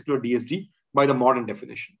ovotesticular DSD by the modern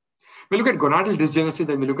definition. We look at gonadal dysgenesis,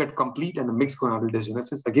 and we look at complete and mixed gonadal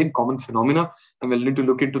dysgenesis, again, common phenomena, and we'll need to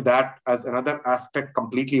look into that as another aspect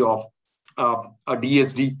completely of a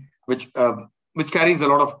DSD, which carries a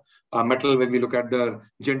lot of metal when we look at the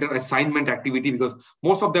gender assignment activity, because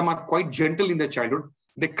most of them are quite gentle in their childhood.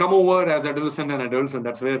 They come over as adolescent and adults, and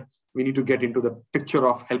that's where we need to get into the picture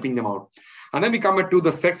of helping them out. And then we come to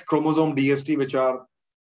the sex chromosome DSD, which are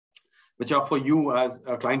for you as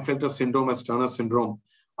Klinefelter syndrome, as Turner syndrome,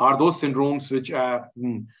 are those syndromes which are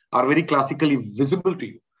very classically visible to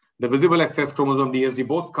you. The visible sex chromosome DSD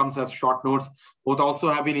both comes as short notes, both also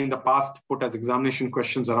have been in the past put as examination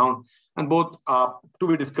questions around, and both to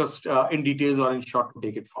be discussed in details or in short to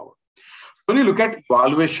take it forward. When you look at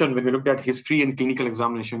evaluation, when we looked at history and clinical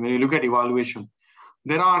examination, when you look at evaluation,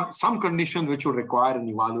 there are some conditions which would require an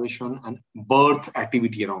evaluation and birth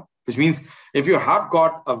activity around, which means if you have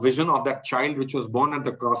got a vision of that child which was born at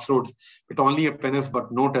the crossroads with only a penis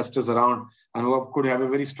but no testis around, and who could have a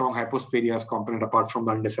very strong hypospadias component apart from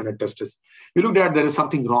the undescended testis, you looked at there is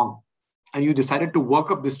something wrong. And you decided to work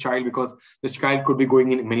up this child because this child could be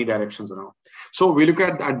going in many directions around. So we look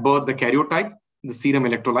at birth, the karyotype, the serum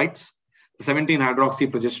electrolytes, the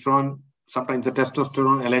 17-hydroxyprogesterone, sometimes the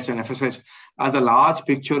testosterone, LH and FSH, as a large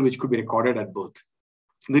picture which could be recorded at birth.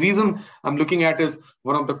 The reason I'm looking at is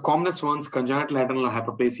one of the commonest ones, congenital adrenal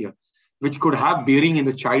hyperplasia, which could have bearing in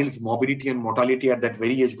the child's morbidity and mortality at that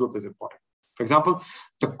very age group is important. For example,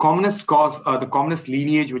 the commonest cause, the commonest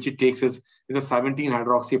lineage which it takes is a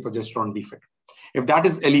 17-hydroxyprogesterone defect. If that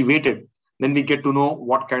is elevated, then we get to know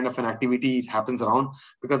what kind of an activity it happens around,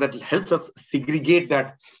 because that helps us segregate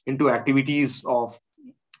that into activities of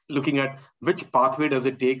looking at which pathway does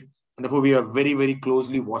it take. And therefore, we are very, very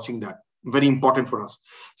closely watching that. Very important for us.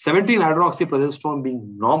 17-hydroxyprogesterone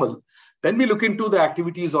being normal, then we look into the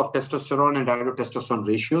activities of testosterone and dihydrotestosterone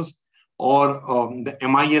ratios, or the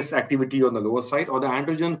MIS activity on the lower side, or the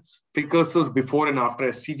androgen precursors before and after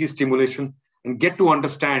STG stimulation, and get to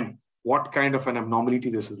understand what kind of an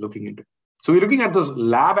abnormality this is looking into. So we're looking at this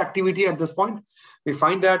lab activity at this point. We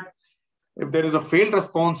find that if there is a failed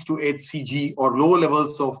response to HCG or low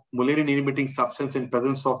levels of Mullerian inhibiting substance in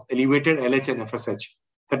presence of elevated LH and FSH,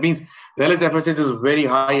 that means the LH FSH is very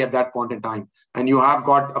high at that point in time, and you have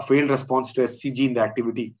got a failed response to SCG in the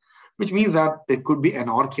activity, which means that there could be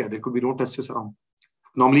anorchia, there could be no testis around.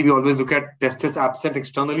 Normally, we always look at testis absent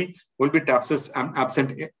externally, will be testis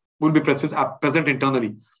absent, will be present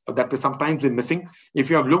internally, but that will sometimes be missing if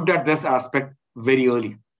you have looked at this aspect very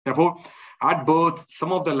early. Therefore, at birth,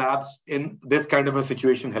 some of the labs in this kind of a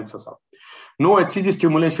situation helps us out. No HCG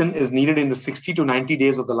stimulation is needed in the 60 to 90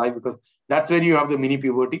 days of the life, because that's where you have the mini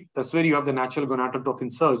puberty. That's where you have the natural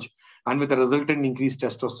gonadotropin surge, and with the resultant increased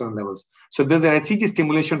testosterone levels. So there's an HCG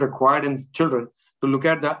stimulation required in children to look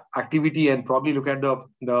at the activity and probably look at the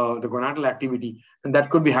gonadal activity. And that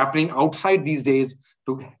could be happening outside these days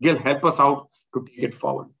to help us out to take it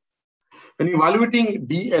forward. When evaluating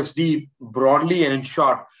DSD broadly and in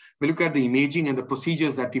short, we look at the imaging and the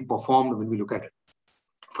procedures that we performed when we look at it.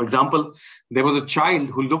 For example, there was a child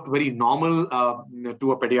who looked very normal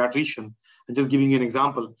to a pediatrician. And just giving you an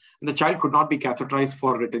example, and the child could not be catheterized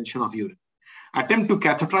for retention of urine. Attempt to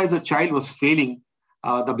catheterize the child was failing.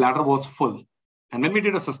 The bladder was full. And when we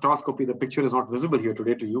did a cystoscopy, the picture is not visible here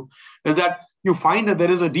today to you, is that you find that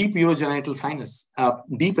there is a deep urogenital sinus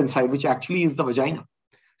deep inside, which actually is the vagina.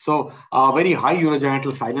 So very high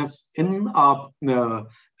urogenital sinus in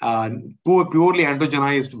purely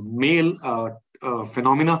androgenized male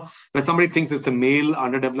phenomena, where somebody thinks it's a male,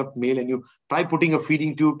 underdeveloped male, and you try putting a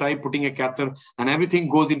feeding tube, try putting a catheter, and everything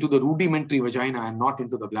goes into the rudimentary vagina and not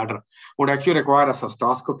into the bladder, would actually require a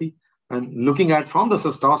cystoscopy. And looking at from the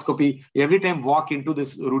cystoscopy, every time walk into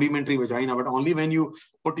this rudimentary vagina, but only when you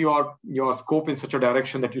put your scope in such a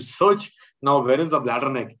direction that you search, now where is the bladder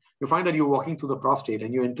neck? You find that you're walking through the prostate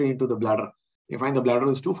and you enter into the bladder. You find the bladder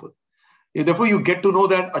is too full. Therefore, you get to know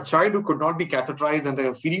that a child who could not be catheterized and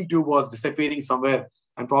the feeding tube was disappearing somewhere,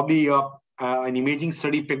 and probably an imaging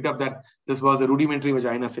study picked up that this was a rudimentary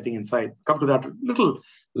vagina sitting inside. Come to that a little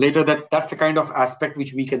later, that's the kind of aspect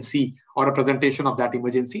which we can see or a presentation of that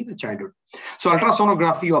emergency in the childhood. So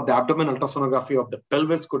ultrasonography of the abdomen, ultrasonography of the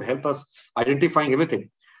pelvis could help us identifying everything.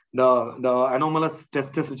 The anomalous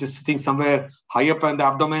testis, which is sitting somewhere high up in the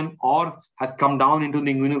abdomen or has come down into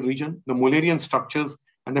the inguinal region, the Mullerian structures,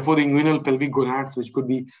 and therefore the inguinal pelvic gonads, which could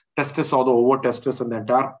be testis or the ovotestis and the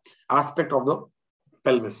entire aspect of the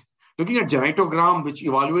pelvis. Looking at genitogram, which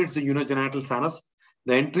evaluates the urogenital sinus,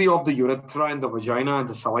 the entry of the urethra and the vagina and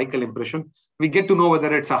the cervical impression, we get to know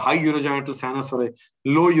whether it's a high urogenital sinus or a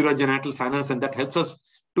low urogenital sinus, and that helps us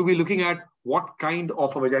to be looking at what kind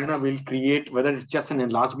of a vagina will create, whether it's just an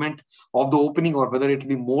enlargement of the opening or whether it will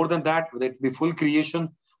be more than that, whether it will be full creation,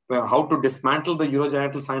 how to dismantle the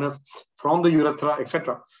urogenital sinus from the urethra,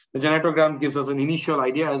 etc. The genitogram gives us an initial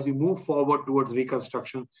idea as we move forward towards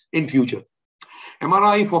reconstruction in future.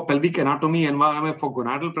 MRI for pelvic anatomy and MRI for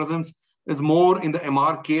gonadal presence is more in the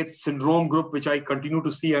MR-Cates syndrome group, which I continue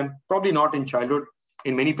to see, and probably not in childhood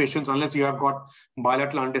in many patients, unless you have got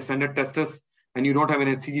bilateral undescended testis and you don't have an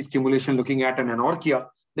HCG stimulation looking at an anorchia.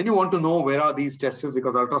 Then you want to know where are these testes,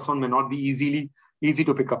 because ultrasound may not be easy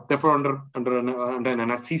to pick up. Therefore, under an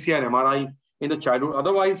anesthesia and MRI in the childhood.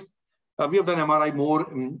 Otherwise, we have done MRI more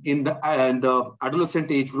in the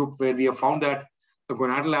adolescent age group, where we have found that the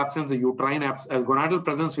gonadal absence, the uterine gonadal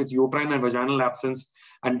presence with uterine and vaginal absence,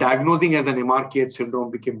 and diagnosing as an MR-Cates syndrome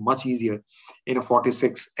became much easier in a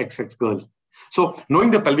 46XX girl. So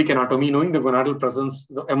knowing the pelvic anatomy, knowing the gonadal presence,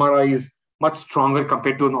 the MRI is much stronger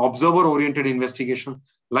compared to an observer-oriented investigation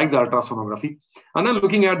like the ultrasonography. And then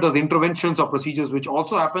looking at those interventions or procedures which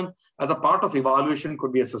also happen as a part of evaluation,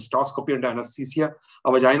 could be a cystoscopy under anesthesia,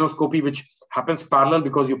 a vaginoscopy, which happens parallel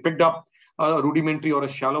because you picked up a rudimentary or a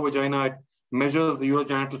shallow vagina. It measures the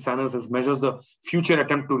urogenital sinus, it measures the future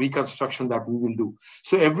attempt to reconstruction that we will do.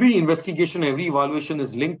 So every investigation, every evaluation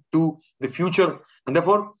is linked to the future, and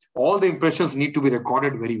therefore all the impressions need to be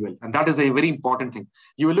recorded very well. And that is a very important thing.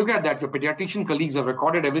 You will look at that. Your pediatrician colleagues have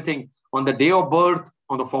recorded everything on the day of birth,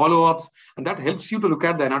 on the follow-ups, and that helps you to look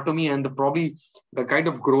at the anatomy and probably the kind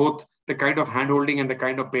of growth, the kind of handholding, and the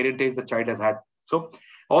kind of parentage the child has had. So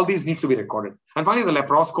all these needs to be recorded. And finally, the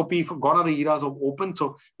laparoscopy, gone are the eras of open.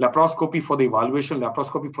 So laparoscopy for the evaluation,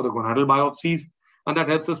 laparoscopy for the gonadal biopsies. And that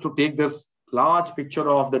helps us to take this large picture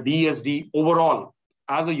of the DSD overall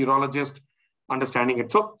as a urologist, understanding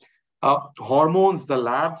it. So hormones, the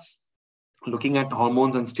labs, looking at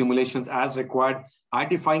hormones and stimulations as required,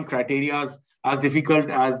 identifying criteria as difficult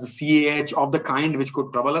as the CAH of the kind which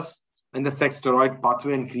could trouble us in the sex steroid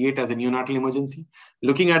pathway and create as a neonatal emergency,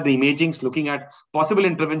 looking at the imagings, looking at possible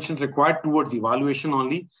interventions required towards evaluation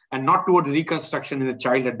only and not towards reconstruction in the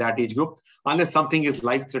child at that age group, unless something is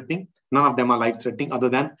life-threatening. None of them are life-threatening other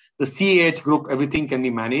than the CAH group. Everything can be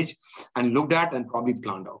managed and looked at and probably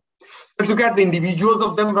planned out. Let's look at the individuals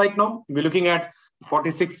of them right now. We're looking at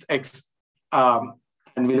 46X and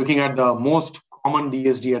we're looking at the most common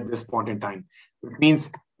DSD at this point in time. It means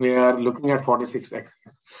we are looking at 46X.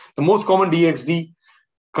 The most common DXD,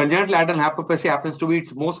 congenital adrenal hyperplasia, happens to be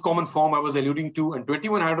its most common form I was alluding to, and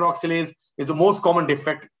 21-hydroxylase is the most common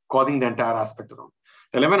defect causing the entire aspect around.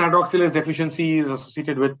 11-hydroxylase deficiency is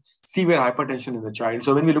associated with severe hypertension in the child.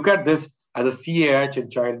 So when we look at this as a CAH in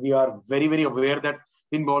child, we are very, very aware that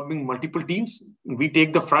involving multiple teams, we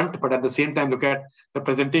take the front, but at the same time look at the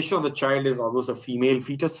presentation of the child is almost a female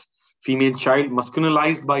fetus, female child,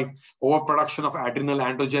 masculinized by overproduction of adrenal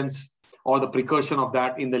androgens or the precursion of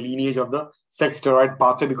that in the lineage of the sex steroid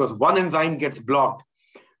pathway, because one enzyme gets blocked,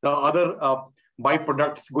 the other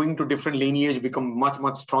byproducts going to different lineage become much,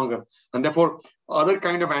 much stronger. And therefore, other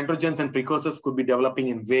kind of androgens and precursors could be developing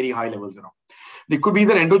in very high levels around. They could be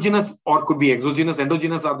either endogenous or could be exogenous.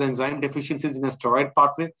 Endogenous are the enzyme deficiencies in a steroid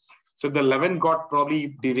pathway. So if the 11 got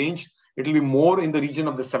probably deranged, it will be more in the region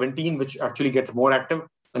of the 17, which actually gets more active,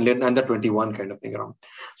 and then the 21 kind of thing around.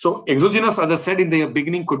 So exogenous, as I said in the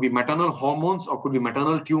beginning, could be maternal hormones or could be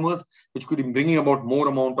maternal tumors, which could be bringing about more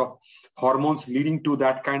amount of hormones leading to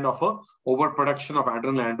that kind of a overproduction of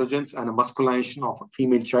adrenal androgens and a masculinization of a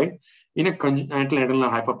female child in a congenital adrenal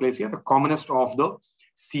hyperplasia, the commonest of the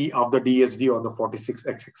DSD or the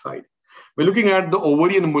 46XX side. We're looking at the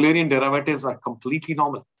ovarian and Mullerian derivatives are completely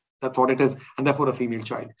normal. That's what it is, and therefore a female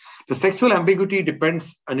child. The sexual ambiguity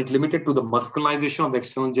depends, and it's limited to the masculinization of the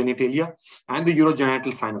external genitalia and the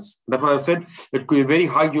urogenital sinus. Therefore, as I said, it could be very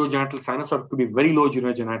high urogenital sinus or it could be very low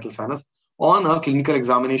urogenital sinus on a clinical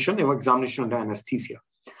examination under anesthesia.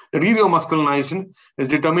 The degree of masculinization is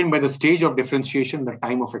determined by the stage of differentiation, the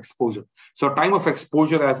time of exposure. So time of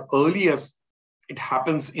exposure as early as it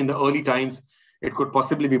happens in the early times It could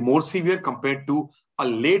possibly be more severe compared to a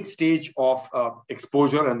late stage of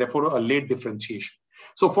exposure and therefore a late differentiation.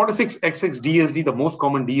 So 46XX DSD, the most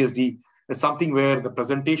common DSD, is something where the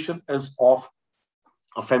presentation is of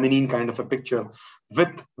a feminine kind of a picture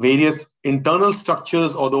with various internal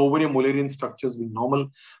structures or the ovarian Mullerian structures being normal,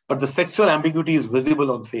 but the sexual ambiguity is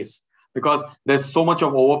visible on face because there's so much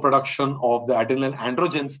of overproduction of the adrenal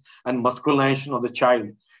androgens and masculinization of the child.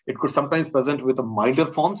 It could sometimes present with a milder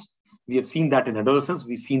forms. We have seen that in adolescents.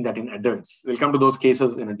 We've seen that in adults. We'll come to those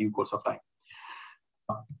cases in a due course of time.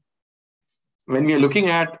 When we are looking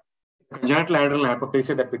at congenital adrenal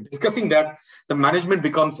hyperplasia that we're discussing, that the management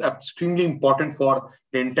becomes extremely important for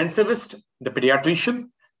the intensivist, the pediatrician,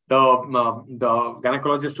 the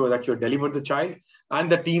gynecologist who has actually delivered the child,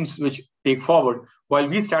 and the teams which take forward, while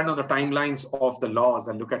we stand on the timelines of the laws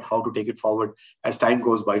and look at how to take it forward as time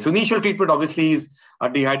goes by. So initial treatment obviously is a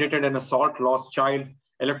dehydrated and a salt-lost child,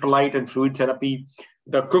 electrolyte and fluid therapy.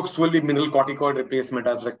 The crux will be mineral corticoid replacement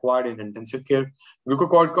as required in intensive care.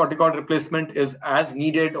 Glucocorticoid replacement is as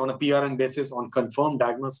needed on a PRN basis on confirmed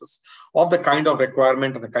diagnosis of the kind of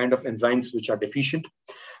requirement and the kind of enzymes which are deficient.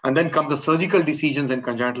 And then comes the surgical decisions in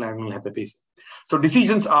congenital adrenal hyperplasia. So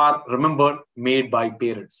decisions are, remember, made by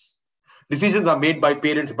parents. Decisions are made by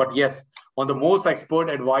parents, but yes, on the most expert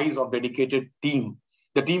advice of dedicated team.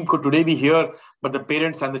 The team could today be here, but the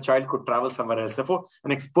parents and the child could travel somewhere else. Therefore,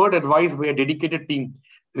 an expert advice by a dedicated team,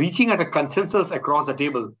 reaching at a consensus across the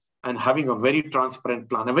table and having a very transparent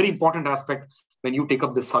plan. A very important aspect when you take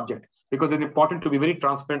up this subject, because it's important to be very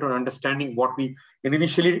transparent on understanding what we, in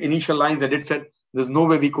initial lines, I did said, there's no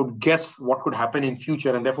way we could guess what could happen in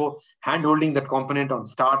future, and therefore hand-holding that component on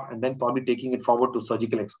start and then probably taking it forward to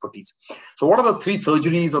surgical expertise. So what are the three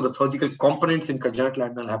surgeries or the surgical components in congenital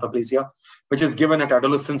adrenal hyperplasia, which is given at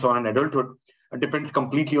adolescence or in adulthood? It depends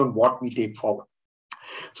completely on what we take forward.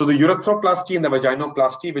 So the urethroplasty and the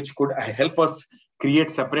vaginoplasty, which could help us create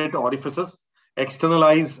separate orifices,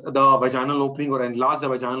 externalize the vaginal opening or enlarge the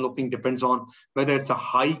vaginal opening, depends on whether it's a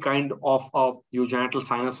high kind of urogenital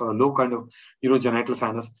sinus or a low kind of urogenital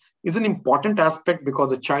sinus, is an important aspect because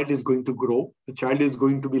the child is going to grow. The child is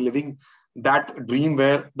going to be living that dream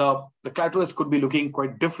where the clitoris could be looking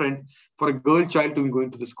quite different for a girl child to be going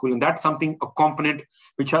to the school. And that's something, a component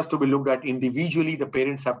which has to be looked at individually. The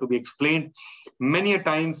parents have to be explained. Many a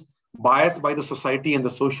times biased by the society and the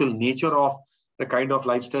social nature of the kind of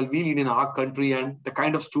lifestyle we lead in our country and the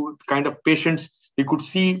kind of patients we could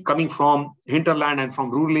see coming from hinterland and from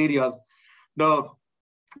rural areas, the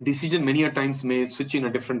decision many a times may switch in a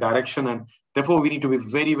different direction. And therefore, we need to be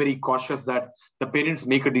very, very cautious that the parents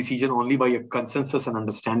make a decision only by a consensus and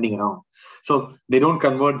understanding around. So they don't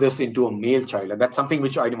convert this into a male child. And that's something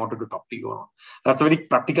which I wanted to talk to you on. That's a very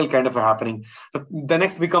practical kind of a happening. The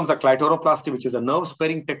next becomes a clitoroplasty, which is a nerve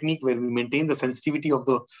sparing technique where we maintain the sensitivity of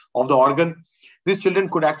the organ. These children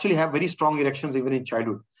could actually have very strong erections even in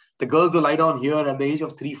childhood. The girls who lie down here at the age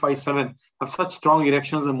of 3, 5, 7 have such strong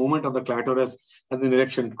erections. The movement of the clitoris as an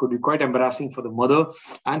erection could be quite embarrassing for the mother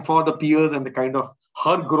and for the peers and the kind of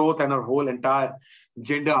her growth and her whole entire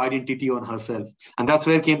gender identity on herself. And that's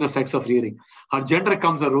where came the sex of rearing. Her gender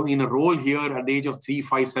comes in a role here at the age of 3,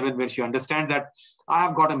 5, 7, where she understands that I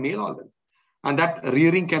have got a male organ. And that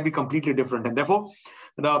rearing can be completely different. And therefore,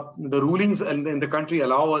 the rulings in the country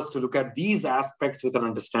allow us to look at these aspects with an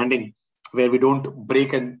understanding where we don't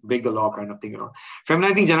break the law kind of thing around.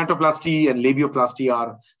 Feminizing genitoplasty and labioplasty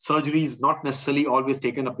are surgeries not necessarily always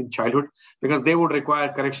taken up in childhood because they would require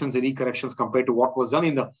corrections and recorrections compared to what was done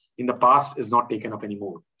in the past is not taken up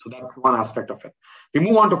anymore. So that's one aspect of it. We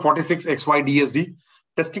move on to 46XY DSD,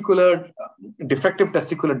 defective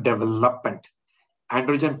testicular development,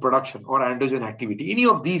 androgen production or androgen activity. Any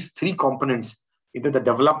of these three components, either the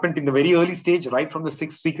development in the very early stage, right from the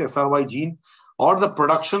 6 week SRY gene, or the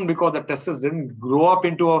production because the testes didn't grow up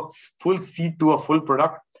into a full seed to a full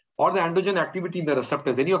product, or the androgen activity in the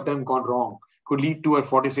receptors, any of them gone wrong, could lead to a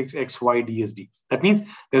 46XY DSD. That means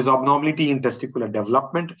there's abnormality in testicular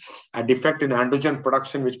development, a defect in androgen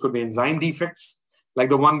production, which could be enzyme defects, like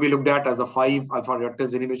the one we looked at as a 5-alpha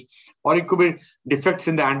reductase inhibition, or it could be defects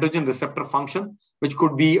in the androgen receptor function, which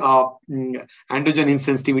could be androgen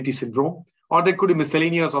insensitivity syndrome, or there could be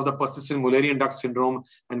miscellaneous of the persistent Mullerian duct syndrome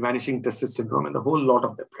and vanishing testis syndrome, and the whole lot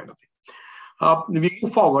of that kind of thing. We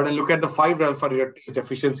move forward and look at the 5-alpha reductase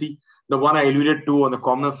deficiency, the one I alluded to on the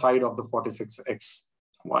commoner side of the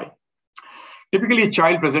 46XY. Typically, a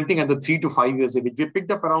child presenting at the 3 to 5 years age, we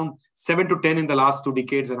picked up around 7 to 10 in the last 2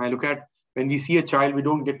 decades, and I look at when we see a child, we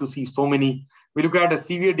don't get to see so many. We look at a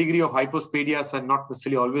severe degree of hypospadias and not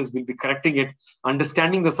necessarily always we'll be correcting it,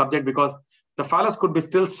 understanding the subject because the phallus could be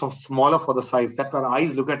still so smaller for the size. That's why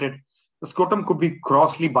eyes look at it the scrotum could be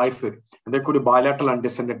grossly bifid, and there could be bilateral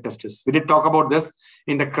undescended testis. We did talk about this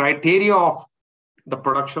in the criteria of the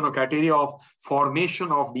production or criteria of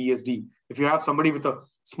formation of DSD. If you have somebody with a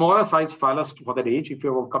smaller size phallus for that age, if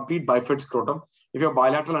you have a complete bifid scrotum, if you have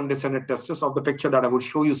bilateral undescended testis of the picture that I will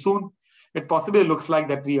show you soon, it possibly looks like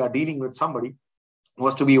that we are dealing with somebody who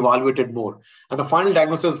has to be evaluated more. And the final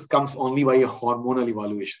diagnosis comes only by a hormonal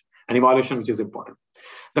evaluation, an evaluation which is important.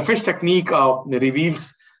 The FISH technique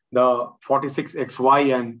reveals the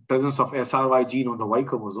 46XY and presence of SRY gene on the Y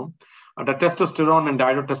chromosome. The testosterone and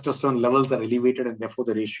dihydrotestosterone levels are elevated, and therefore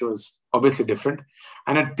the ratio is obviously different.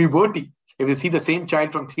 And at puberty, if you see the same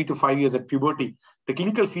child from 3 to 5 years at puberty, the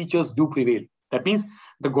clinical features do prevail. That means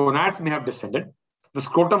the gonads may have descended. The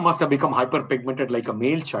scrotum must have become hyperpigmented like a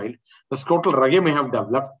male child. The scrotal rugae may have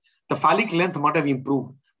developed. The phallic length might have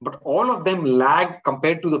improved. But all of them lag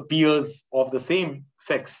compared to the peers of the same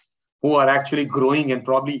sex who are actually growing and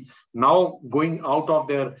probably now going out of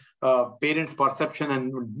their parents' perception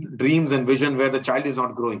and dreams and vision where the child is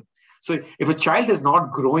not growing. So if a child is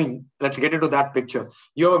not growing, let's get into that picture.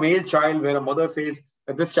 You have a male child where a mother says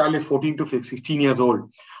that this child is 14 to 16 years old.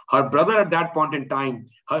 Her brother at that point in time,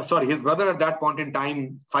 his brother at that point in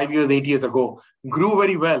time, 5 years, 8 years ago, grew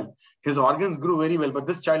very well. His organs grew very well, but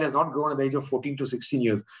this child has not grown at the age of 14 to 16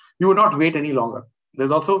 years. You would not wait any longer.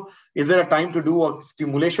 There's also, is there a time to do a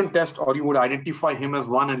stimulation test, or you would identify him as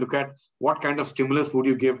one and look at what kind of stimulus would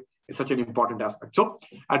you give is such an important aspect. So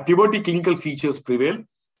at puberty, clinical features prevail.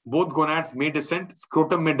 Both gonads may descend,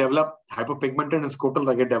 scrotum may develop, hyperpigmented and scrotal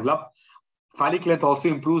rugae develop. Phallic length also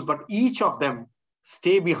improves, but each of them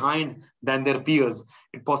stay behind than their peers.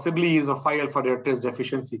 It possibly is a 5-alpha reductase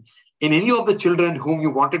deficiency. In any of the children whom you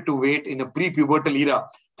wanted to wait in a pre-pubertal era,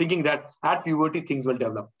 thinking that at puberty things will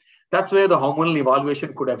develop. That's where the hormonal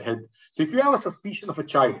evaluation could have helped. So if you have a suspicion of a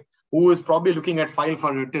child who is probably looking at 5-alpha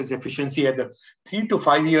reductase deficiency at the 3 to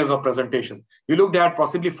 5 years of presentation, you looked at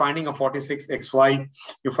possibly finding a 46XY,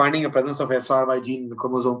 you're finding a presence of SRY gene in the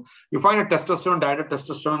chromosome, you find a testosterone,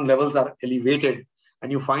 dihydrotestosterone levels are elevated,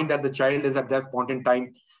 and you find that the child is at that point in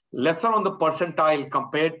time lesser on the percentile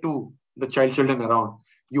compared to the children around.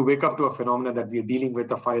 You wake up to a phenomenon that we are dealing with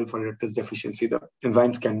a 5-alpha reductase deficiency. The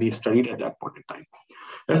enzymes can be studied at that point in time.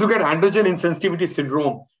 Let's look at androgen insensitivity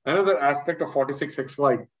syndrome, another aspect of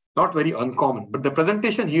 46XY, not very uncommon, but the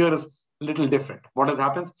presentation here is a little different. What has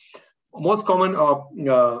happened? Most common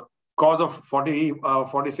cause of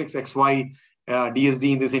 46XY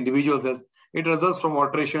DSD in these individuals is it results from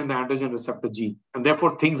alteration in the androgen receptor gene, and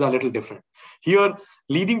therefore things are a little different. Here,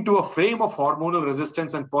 leading to a frame of hormonal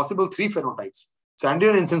resistance and possible 3 phenotypes. So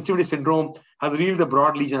androgen insensitivity syndrome has revealed the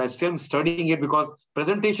broad lesion. I still am studying it because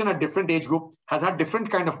presentation at different age group has had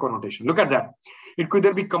different kind of connotation. Look at that. It could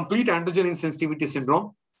either be complete androgen insensitivity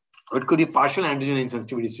syndrome, or it could be partial androgen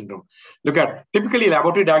insensitivity syndrome. Look at, typically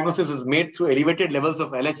laboratory diagnosis is made through elevated levels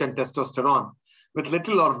of LH and testosterone with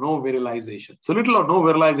little or no virilization. So little or no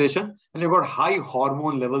virilization, and you've got high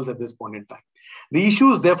hormone levels at this point in time. The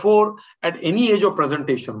issues, therefore, at any age of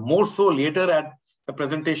presentation, more so later at the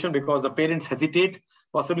presentation because the parents hesitate,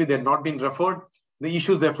 possibly they're not being referred. The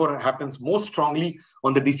issues, therefore, happens most strongly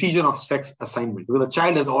on the decision of sex assignment. Because the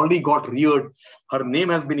child has already got reared, her name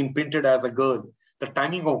has been imprinted as a girl. The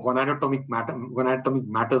timing of gonadotrophic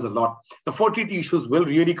matters a lot. The fertility issues will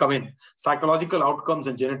really come in, psychological outcomes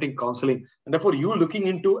and genetic counseling. And therefore, you looking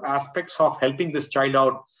into aspects of helping this child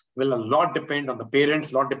out will a lot depend on the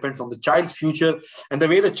parents, a lot depends on the child's future and the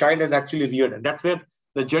way the child is actually reared. And that's where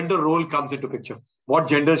the gender role comes into picture. What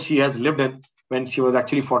gender she has lived in when she was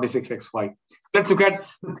actually 46XY. Let's look at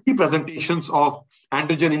the 3 presentations of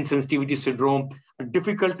androgen insensitivity syndrome, a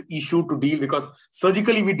difficult issue to deal because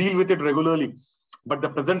surgically we deal with it regularly. But the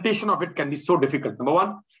presentation of it can be so difficult. Number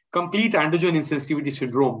 1, complete androgen insensitivity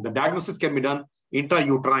syndrome. The diagnosis can be done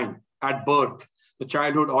intrauterine, at birth, the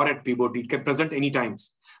childhood, or at puberty. It can present any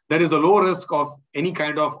times. There is a low risk of any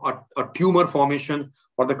kind of a tumor formation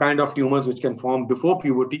or the kind of tumors which can form before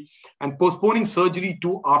puberty. And postponing surgery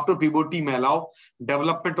to after puberty may allow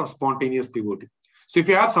development of spontaneous puberty. So if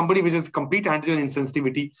you have somebody which is complete androgen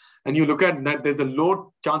insensitivity and you look at that, there's a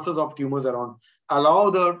low chances of tumors around. Allow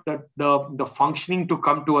the functioning to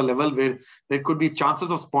come to a level where there could be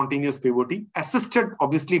chances of spontaneous puberty, assisted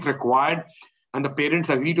obviously if required, and the parents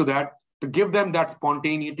agree to that, to give them that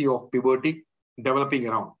spontaneity of puberty developing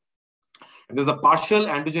around. If there's a partial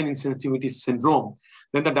androgen insensitivity syndrome,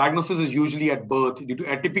 then the diagnosis is usually at birth due to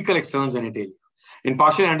atypical external genitalia. In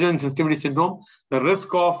partial androgen insensitivity syndrome, the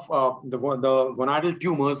risk of the gonadal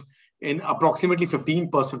tumors in approximately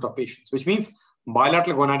 15% of patients, which means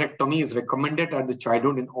bilateral gonadectomy is recommended at the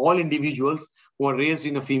childhood in all individuals who are raised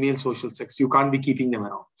in a female social sex. You can't be keeping them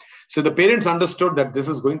around. So the parents understood that this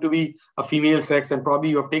is going to be a female sex, and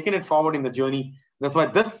probably you have taken it forward in the journey. That's why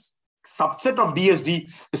this subset of DSD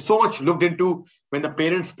is so much looked into when the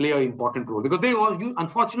parents play an important role, because they all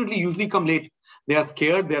unfortunately usually come late. They are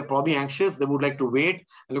scared, they are probably anxious, they would like to wait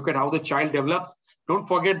and look at how the child develops. Don't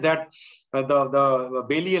forget that the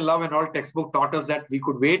Bailey and Love and all textbook taught us that we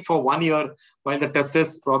could wait for 1 year while the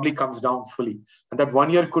testis probably comes down fully. And that 1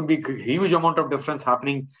 year could be a huge amount of difference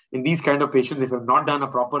happening in these kind of patients if you have not done a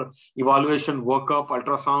proper evaluation, workup,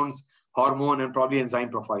 ultrasounds, hormone, and probably enzyme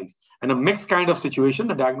profiles. And a mixed kind of situation,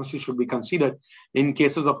 the diagnosis should be considered in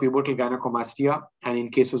cases of pubertal gynecomastia and in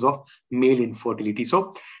cases of male infertility.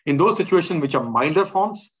 So in those situations which are milder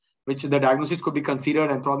forms, which the diagnosis could be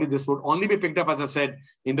considered, and probably this would only be picked up, as I said,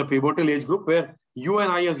 in the pivotal age group, where you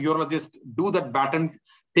and I as urologists do that baton,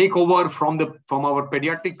 take over from our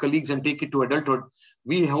pediatric colleagues and take it to adulthood.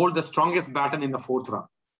 We hold the strongest baton in the fourth round.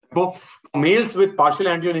 So for males with partial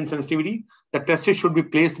anterior insensitivity, the testis should be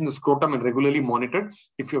placed in the scrotum and regularly monitored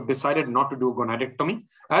if you have decided not to do gonadectomy,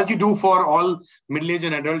 as you do for all middle-aged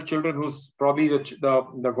and adult children whose probably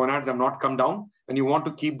the gonads have not come down, and you want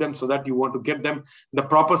to keep them so that you want to get them the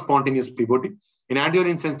proper spontaneous puberty. In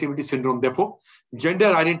anterior insensitivity syndrome, therefore,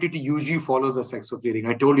 gender identity usually follows the sex of hearing.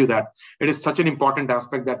 I told you that. It is such an important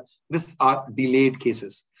aspect that these are delayed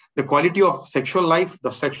cases. The quality of sexual life,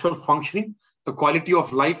 the sexual functioning, the quality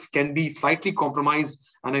of life can be slightly compromised,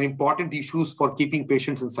 and an important issues for keeping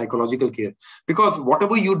patients in psychological care. Because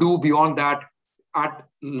whatever you do beyond that at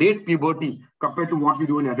late puberty compared to what you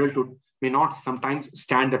do in adulthood may not sometimes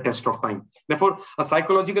stand the test of time. Therefore, a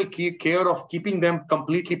psychological care of keeping them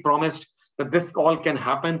completely promised that this all can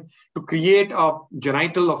happen to create a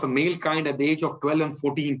genital of a male kind at the age of 12 and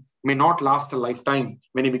 14 may not last a lifetime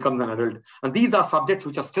when he becomes an adult. And these are subjects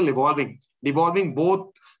which are still evolving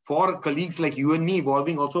both for colleagues like you and me,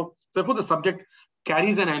 evolving also. Therefore, the subject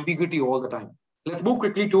carries an ambiguity all the time. Let's move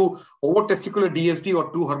quickly to ovotesticular DSD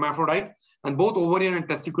or 2 hermaphrodite, and both ovarian and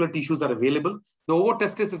testicular tissues are available. The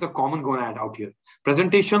ovotestis is a common gonad out here.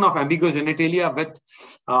 Presentation of ambiguous genitalia with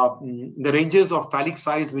the ranges of phallic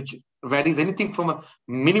size, which varies anything from a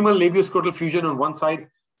minimal labioscrotal fusion on one side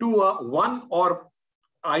to one or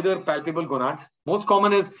either palpable gonads. Most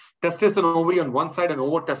common is testis and ovary on one side and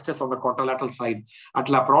ovotestis on the contralateral side. At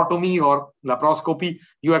laparotomy or laparoscopy,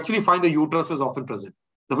 you actually find the uterus is often present.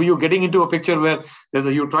 So you're getting into a picture where there's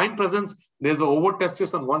a uterine presence, there's an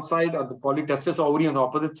ovotestis on one side, and the polytestis ovary on the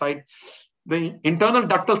opposite side. The internal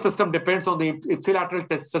ductal system depends on the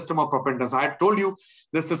ipsilateral system of propendens. I had told you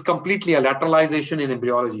this is completely a lateralization in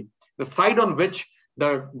embryology. The side on which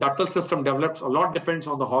the ductal system develops a lot depends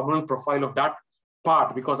on the hormonal profile of that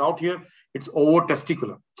part, because out here it's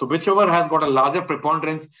ovotesticular. So whichever has got a larger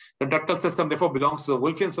preponderance, the ductal system therefore belongs to the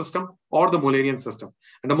Wolffian system or the Mullerian system.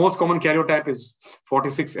 And the most common karyotype is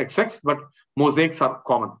 46XX, but mosaics are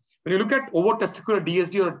common. When you look at ovotesticular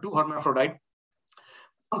DSD or 2 hermaphrodite,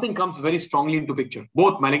 something comes very strongly into picture,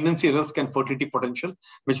 both malignancy risk and fertility potential,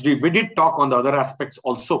 which we did talk on the other aspects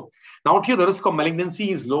also. Now out here, the risk of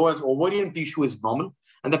malignancy is low as ovarian tissue is normal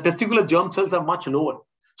and the testicular germ cells are much lower.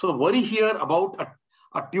 So the worry here about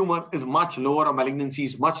a tumor is much lower, or malignancy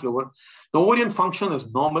is much lower. The ovarian function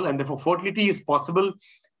is normal, and therefore fertility is possible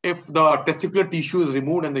if the testicular tissue is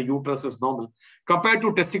removed and the uterus is normal, compared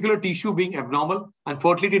to testicular tissue being abnormal and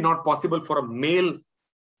fertility not possible for a male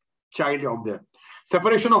child out there.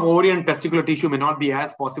 Separation of ovarian and testicular tissue may not be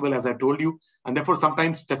as possible as I told you, and therefore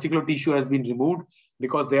sometimes testicular tissue has been removed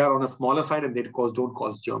because they are on a smaller side and they don't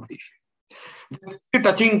cause germ tissue.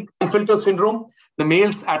 Touching Klinefelter syndrome, the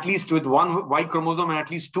males at least with 1 Y chromosome and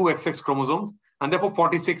at least 2 XX chromosomes, and therefore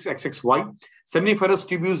 46 XXY. Seminiferous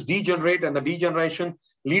tubules degenerate, and the degeneration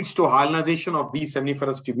leads to hyalinization of these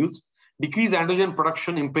seminiferous tubules. Decreased androgen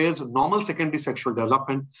production impairs normal secondary sexual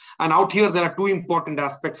development. And out here, there are 2 important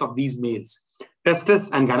aspects of these males: testis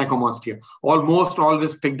and gynecomastia, almost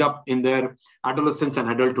always picked up in their adolescence and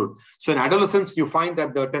adulthood. So in adolescence, you find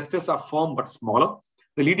that the testes are firm but smaller.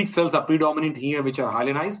 The Leydig cells are predominant here, which are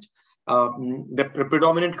hyalinized. They're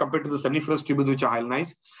predominant compared to the seminiferous tubules, which are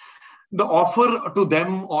hyalinized. The offer to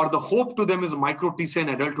them, or the hope to them, is microtecia in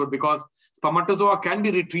adulthood, because spermatozoa can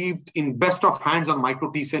be retrieved in best of hands on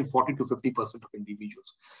microtecia in 40 to 50% of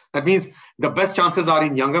individuals. That means the best chances are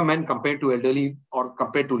in younger men compared to elderly or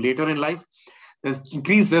compared to later in life. There's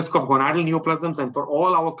increased risk of gonadal neoplasms, and for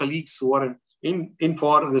all our colleagues who are in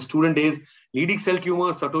for the student days, Leydig cell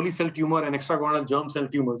tumor, Sertoli cell tumor, and extragonadal germ cell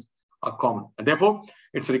tumors are common. And therefore,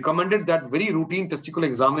 it's recommended that very routine testicular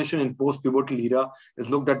examination in post-pubertal era is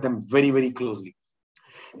looked at them very, very closely.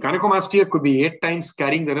 Gynecomastia could be 8 times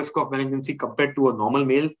carrying the risk of malignancy compared to a normal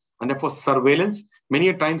male, and therefore surveillance, many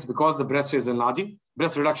a times because the breast is enlarging,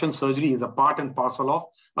 breast reduction surgery is a part and parcel of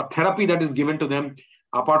a therapy that is given to them.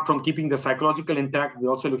 Apart from keeping the psychological intact, we're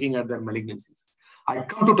also looking at their malignancies. I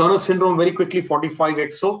come to Turner syndrome very quickly,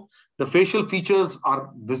 45XO. The facial features are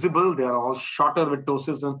visible. They are all shorter with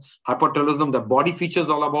ptosis and hypotelorism. The body features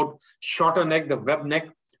all about shorter neck, the web neck,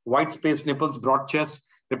 wide space nipples, broad chest.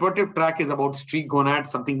 Reproductive tract is about streak gonads,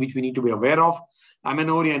 something which we need to be aware of.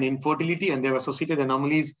 Amenorrhea and infertility, and their associated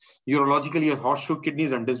anomalies urologically as horseshoe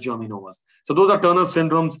kidneys and dysgerminovas. So those are Turner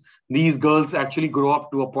syndromes. These girls actually grow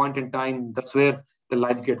up to a point in time. That's where the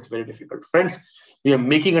life gets very difficult. Friends, we are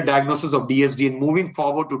making a diagnosis of DSD and moving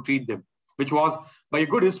forward to treat them, which was by a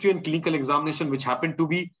good history and clinical examination, which happened to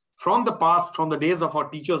be from the past, from the days of our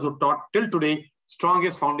teachers who taught till today,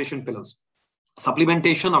 strongest foundation pillars.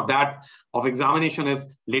 Supplementation of that, of examination is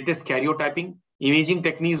latest karyotyping, imaging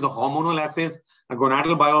techniques, the hormonal assays, a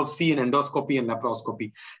gonadal biopsy and endoscopy and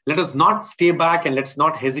laparoscopy. Let us not stay back and let's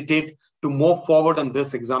not hesitate to move forward on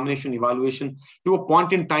this examination evaluation to a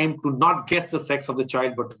point in time to not guess the sex of the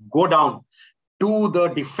child, but to go down to the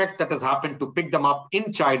defect that has happened to pick them up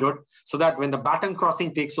in childhood so that when the baton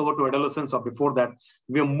crossing takes over to adolescence or before that,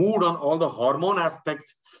 we have moved on all the hormone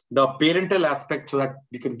aspects, the parental aspect so that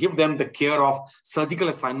we can give them the care of surgical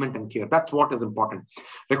assignment and care. That's what is important.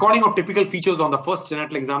 Recording of typical features on the first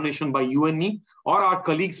genital examination by you and me or our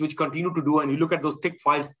colleagues which continue to do, and you look at those thick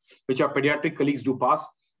files which our pediatric colleagues do pass.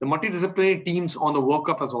 The multidisciplinary teams on the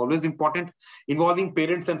workup is always important. Involving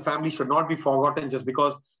parents and family should not be forgotten just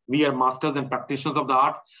because we are masters and practitioners of the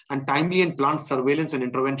art, and timely and planned surveillance and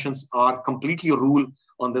interventions are completely a rule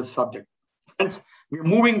on this subject. Friends, we're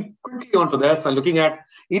moving quickly onto this and looking at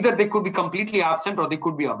either they could be completely absent or they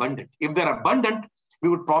could be abundant. If they're abundant, we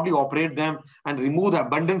would probably operate them and remove the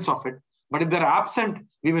abundance of it. But if they're absent,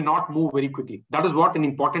 we will not move very quickly. That is what an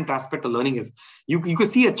important aspect of learning is. You can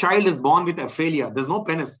see a child is born with aphalia. There's no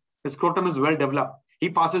penis. His scrotum is well developed. He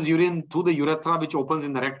passes urine through the urethra, which opens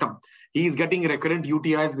in the rectum. He is getting recurrent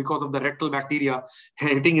UTIs because of the rectal bacteria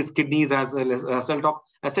hitting his kidneys as a result of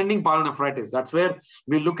ascending pyelonephritis. That's where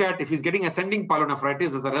we look at if he's getting ascending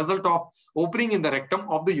pyelonephritis as a result of opening in the rectum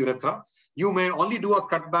of the urethra. You may only do a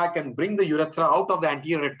cutback and bring the urethra out of the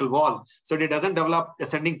anterior rectal wall so that it doesn't develop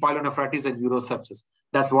ascending pyelonephritis and urosepsis.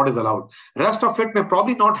 That's what is allowed. Rest of it may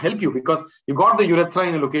probably not help you because you got the urethra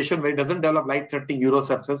in a location where it doesn't develop life-threatening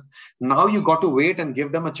urosepsis. Now you got to wait and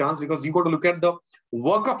give them a chance because you got to look at the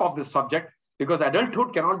workup of this subject because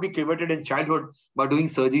adulthood cannot be created in childhood by doing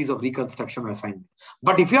surgeries of reconstruction or assignment.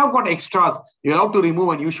 But if you have got extras, you're allowed to remove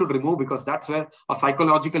and you should remove because that's where a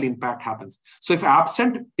psychological impact happens. So if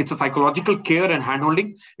absent, it's a psychological care and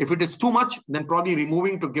handholding. If it is too much, then probably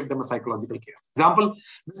removing to give them a psychological care. Example,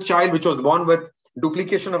 this child which was born with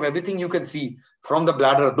duplication of everything you can see from the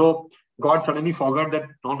bladder, though God suddenly forgot that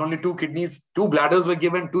not only 2 kidneys, 2 bladders were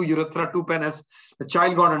given, 2 urethra, 2 penis. The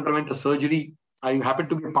child underwent a surgery. I happened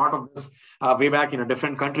to be a part of this way back in a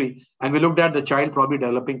different country. And we looked at the child probably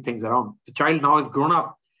developing things around. The child now has grown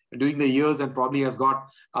up during the years and probably has got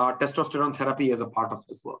testosterone therapy as a part of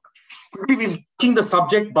this work. Quickly, we'll touching the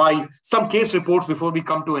subject by some case reports before we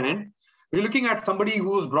come to an end. We're looking at somebody who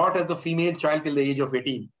was brought as a female child till the age of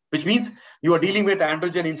 18. Which means you are dealing with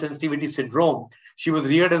androgen insensitivity syndrome. She was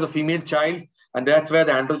reared as a female child, and that's where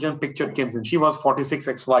the androgen picture comes in. She was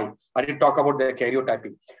 46XY. I didn't talk about the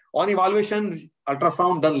karyotyping. On evaluation,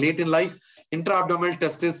 ultrasound done late in life, intra-abdominal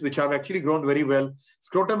testes, which have actually grown very well.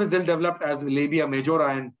 Scrotum is well developed as labia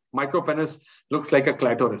majora, and micropenis looks like a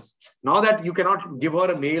clitoris. Now that you cannot give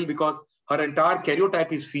her a male because her entire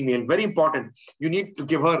karyotype is female, very important. You need to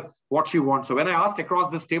give her what she wants. So when I asked across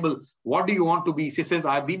this table, what do you want to be? She says,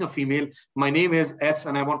 I've been a female. My name is S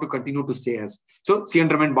and I want to continue to say S. So she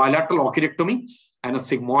underwent bilateral ochirectomy and a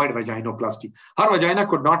sigmoid vaginoplasty. Her vagina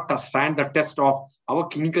could not stand the test of our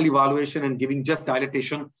clinical evaluation and giving just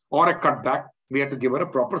dilatation or a cutback. We had to give her a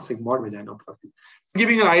proper sigmoid vaginoplasty.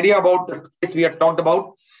 Giving you an idea about the case we had talked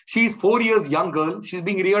about. She's 4 years young girl. She's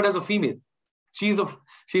being reared as a female.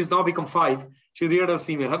 She's now become 5. She's reared as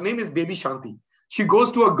female. Her name is Baby Shanti. She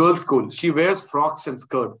goes to a girls' school. She wears frocks and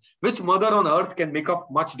skirt. Which mother on earth can make up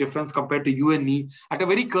much difference compared to you and me at a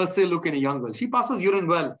very cursory look in a young girl? She passes urine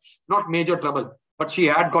well, not major trouble, but she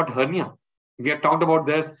had got hernia. We had talked about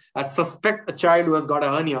this. I suspect a child who has got a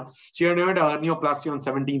hernia. She had a hernioplasty on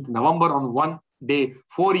 17th November on one day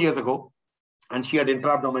 4 years ago, and she had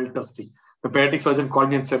intra-abdominal testing. The pediatric surgeon called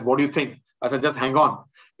me and said, what do you think? I said, just hang on.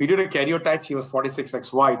 We did a karyotype. She was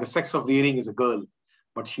 46XY. The sex of rearing is a girl,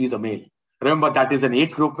 but she's a male. Remember, that is an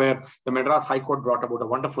age group where the Madras High Court brought about a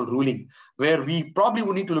wonderful ruling where we probably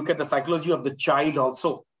would need to look at the psychology of the child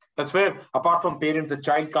also That's where, apart from parents, the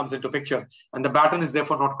child comes into picture, and the baton is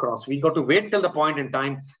therefore not crossed. We got to wait till the point in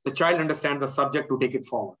time the child understands the subject to take it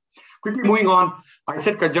forward. Quickly moving on, I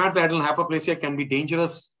said congenital adrenal hyperplasia can be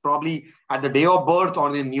dangerous probably at the day of birth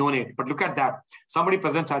or in neonate. But look at that. Somebody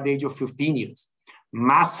presents at the age of 15 years.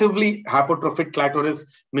 Massively hypertrophic clitoris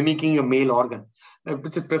mimicking a male organ.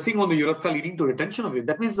 Which is pressing on the urethra leading to retention of it.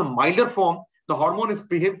 That means the milder form, the hormone is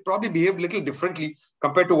probably behaved a little differently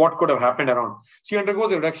compared to what could have happened around. She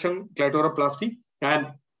undergoes erection clitoroplasty,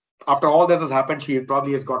 and after all this has happened, she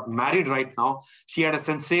probably has got married right now. She had a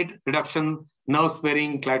sensate reduction, nerve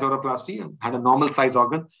sparing clitoroplasty, and had a normal size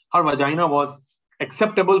organ. Her vagina was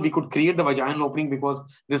acceptable. We could create the vaginal opening because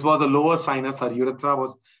this was a lower sinus. Her urethra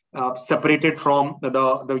was separated from the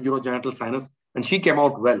urogenital sinus, and she came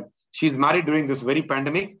out well. She's married during this very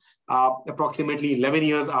pandemic, approximately 11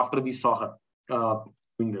 years after we saw her.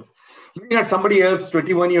 Looking at somebody else,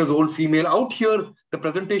 21 years old female. Out here, the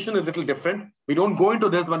presentation is a little different. We don't go into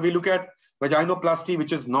this when we look at vaginoplasty,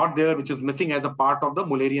 which is not there, which is missing as a part of the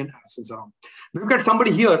Mullerian abscess around. We look at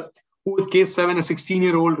somebody here who is case 7, a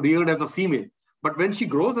 16-year-old reared as a female. But when she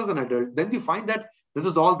grows as an adult, then we find that this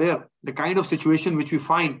is all there. The kind of situation which we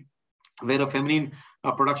find where a feminine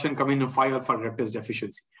production come in 5-alpha reductase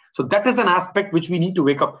deficiency. So that is an aspect which we need to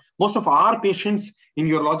wake up. Most of our patients in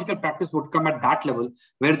urological practice would come at that level,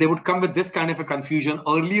 where they would come with this kind of a confusion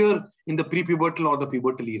earlier in the prepubertal or the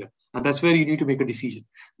pubertal era. And that's where you need to make a decision.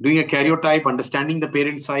 Doing a karyotype, understanding the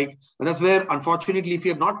parent psyche. And that's where, unfortunately, if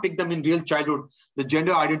you have not picked them in real childhood, the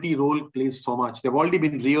gender identity role plays so much. They've already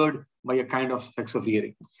been reared by a kind of sex of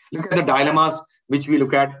rearing. Look at the dilemmas which we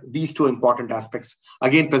look at, these two important aspects,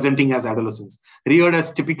 again presenting as adolescents. Reared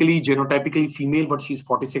as typically genotypically female, but she's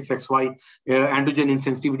 46XY, androgen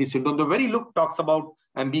insensitivity syndrome. The very look talks about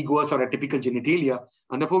ambiguous or atypical genitalia,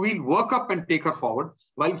 and therefore we'll work up and take her forward.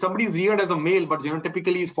 While somebody is reared as a male, but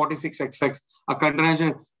genotypically is 46XX, a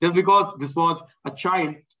contraction, just because this was a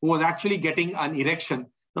child who was actually getting an erection,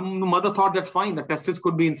 the mother thought that's fine, the testis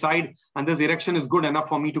could be inside, and this erection is good enough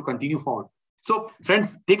for me to continue forward. So,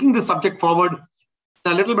 friends, taking the subject forward,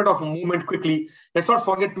 a little bit of a movement quickly. Let's not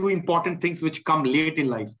forget two important things which come late in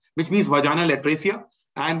life, which means vaginal atresia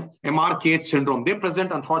and MRKH syndrome. They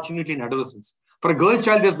present, unfortunately, in adolescence. For a girl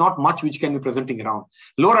child, there's not much which can be presenting around.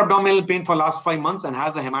 Lower abdominal pain for last 5 months and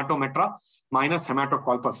has a hematometra minus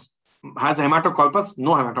hematocolpus. Has a hematocolpus,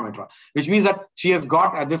 no hematometra, which means that she has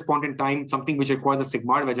got at this point in time something which requires a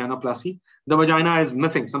sigmoid vaginoplasty. The vagina is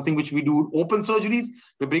missing, something which we do open surgeries.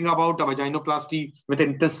 We bring about a vaginoplasty with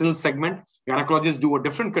an intestinal segment. Gynecologists do a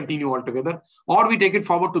different continue altogether, or we take it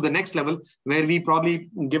forward to the next level where we probably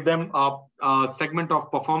give them a segment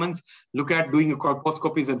of performance, look at doing a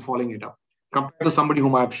colposcopies and following it up. Compared to somebody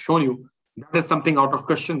whom I have shown you, that is something out of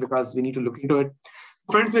question because we need to look into it.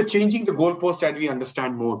 Friends, we're changing the goalpost as we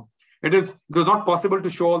understand more. It was not possible to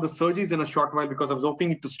show all the surgeries in a short while because I was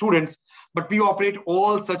opening it to students, but we operate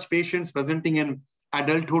all such patients presenting in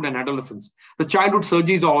adulthood and adolescence. The childhood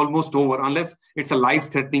surgeries are almost over unless it's a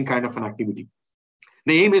life-threatening kind of an activity.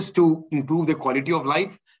 The aim is to improve their quality of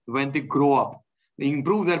life when they grow up. They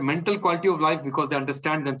improve their mental quality of life because they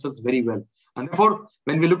understand themselves very well. And therefore,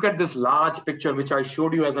 when we look at this large picture, which I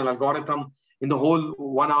showed you as an algorithm in the whole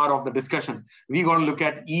 1 hour of the discussion, we got to look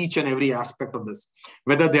at each and every aspect of this,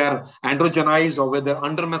 whether they are androgenized or whether they're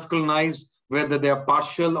under-masculinized, whether they are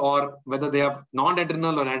partial or whether they have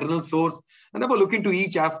non-adrenal or adrenal source, and therefore look into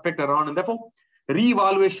each aspect around. And therefore,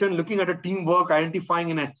 re-evaluation, looking at a teamwork,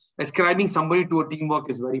 identifying and ascribing somebody to a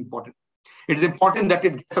teamwork is very important. It is important that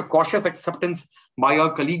it gets a cautious acceptance by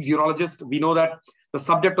our colleagues, urologists. We know that the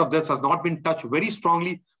subject of this has not been touched very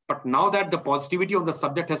strongly, but now that the positivity of the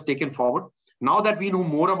subject has taken forward, now that we know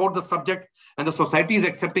more about the subject and the society is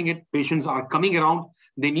accepting it, patients are coming around,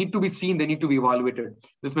 they need to be seen, they need to be evaluated.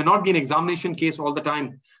 This may not be an examination case all the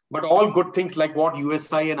time, but all good things like what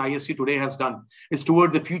USI and ISC today has done is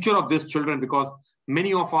towards the future of these children, because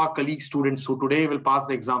many of our colleague students who today will pass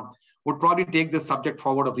the exam would probably take this subject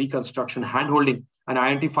forward of reconstruction, handholding and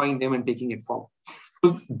identifying them and taking it forward.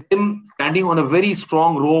 So them standing on a very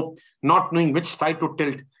strong rope, not knowing which side to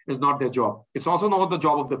tilt is not their job. It's also not the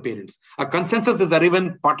job of the parents. A consensus is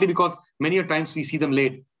even partly because many a times we see them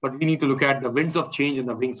late, but we need to look at the winds of change and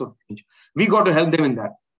the wings of change. We got to help them in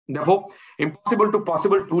that. Therefore, impossible to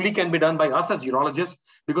possible truly can be done by us as urologists,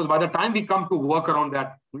 because by the time we come to work around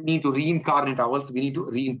that, we need to reincarnate ourselves, we need to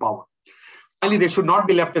re-empower. Finally, they should not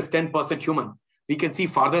be left as 10% human. We can see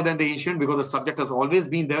farther than the ancient because the subject has always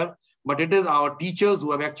been there, but it is our teachers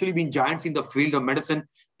who have actually been giants in the field of medicine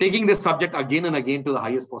taking this subject again and again to the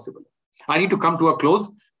highest possible. I need to come to a close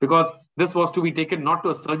because this was to be taken not to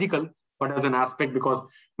a surgical, but as an aspect, because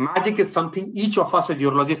Magic is something each of us as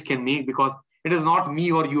urologists can make, because it is not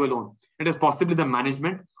me or you alone. It is possibly the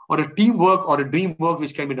management or a teamwork or a dream work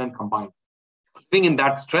which can be done combined. Living in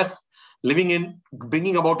that stress, living in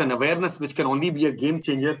bringing about an awareness which can only be a game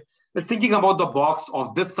changer, is thinking about the box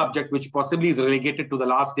of this subject, which possibly is relegated to the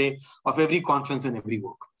last day of every conference and every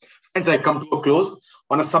work. Friends, I come to a close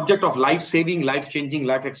on a subject of life-saving, life-changing,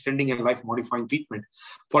 life-extending, and life-modifying treatment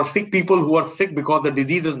for sick people who are sick because the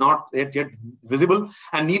disease is not yet visible,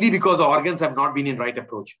 and needy because the organs have not been in right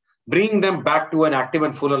approach. Bringing them back to an active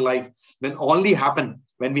and fuller life will only happen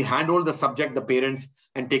when we handhold the subject, the parents,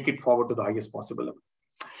 and take it forward to the highest possible level.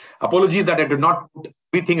 Apologies that I did not put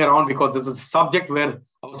everything around, because this is a subject where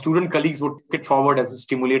our student colleagues would take it forward as a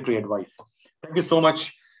stimulatory advice. Thank you so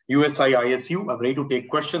much, USI, ISU. I'm ready to take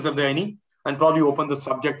questions if there are any, and probably open the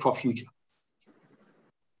subject for future.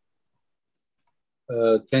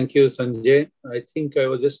 Thank you, Sanjay. I think I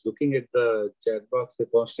was just looking at the chat box, the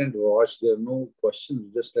constant watch. There are no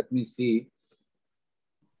questions. Just let me see.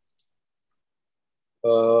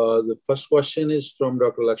 The first question is from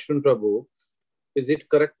Dr. Lakshman Prabhu. Is it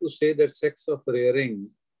correct to say that sex of rearing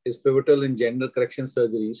is pivotal in gender correction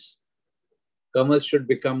surgeries? Kamal should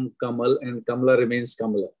become Kamal and Kamala remains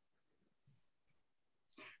Kamala.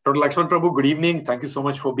 Dr. Lakshman Prabhu, good evening. Thank you so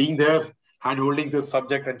much for being there, hand-holding this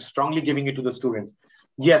subject and strongly giving it to the students.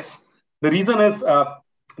 Yes, the reason is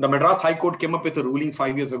the Madras High Court came up with a ruling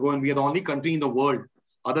 5 years ago, and we are the only country in the world,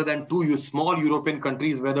 other than two small European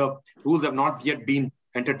countries where the rules have not yet been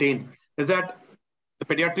entertained, is that the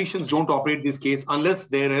pediatricians don't operate this case unless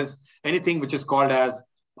there is anything which is called as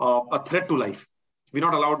a threat to life. We're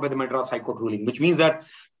not allowed by the Madras High Court ruling, which means that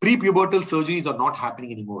pre-pubertal surgeries are not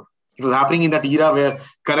happening anymore. It was happening in that era where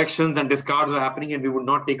corrections and discards are happening, and we would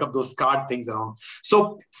not take up those scarred things around.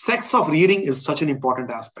 So sex of rearing is such an important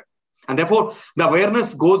aspect. And therefore, the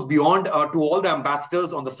awareness goes beyond to all the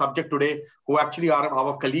ambassadors on the subject today, who actually are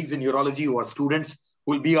our colleagues in urology, who are students,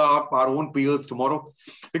 who will be our own peers tomorrow.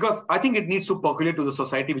 Because I think it needs to percolate to the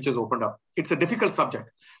society which has opened up. It's a difficult subject.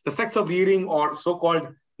 The sex of rearing, or so-called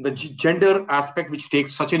the gender aspect, which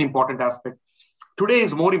takes such an important aspect, today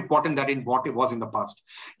is more important than in what it was in the past.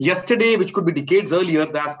 Yesterday, which could be decades earlier,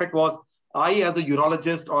 the aspect was I as a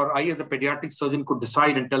urologist or I as a pediatric surgeon could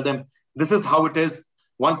decide and tell them, this is how it is,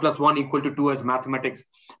 1 + 1 = 2 as mathematics.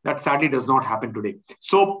 That sadly does not happen today.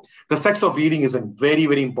 So the sex of rearing is a very,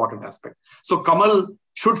 very important aspect. So Kamal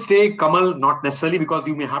should stay Kamal, not necessarily because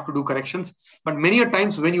you may have to do corrections, but many a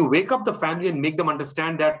times when you wake up the family and make them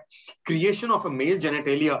understand that creation of a male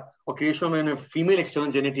genitalia or creation of a female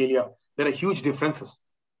external genitalia, there are huge differences.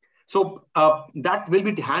 So that will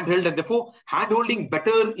be handheld, and therefore handholding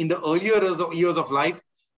better in the earlier years of life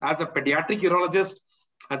as a pediatric urologist,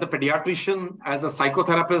 as a pediatrician, as a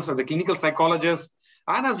psychotherapist, as a clinical psychologist,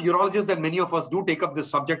 and as urologists, that many of us do take up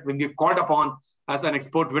this subject when we're called upon as an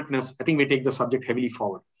expert witness. I think we take the subject heavily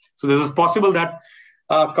forward. So this is possible that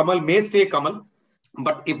Kamal may stay Kamal,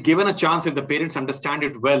 but if given a chance, if the parents understand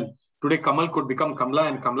it well, today Kamal could become Kamala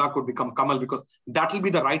and Kamala could become Kamal, because that will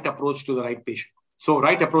be the right approach to the right patient. So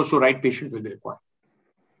right approach to right patient will be required.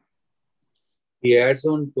 He adds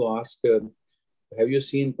on to ask, have you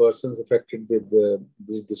seen persons affected with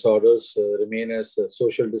these disorders remain as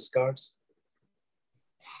social discards?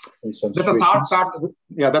 That's a sad part.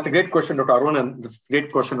 Yeah, that's a great question, Dr. Arun, and that's a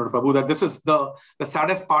great question, Dr. Prabhu, that this is the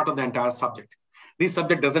saddest part of the entire subject. This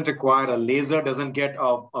subject doesn't require a laser, doesn't get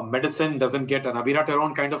a medicine, doesn't get an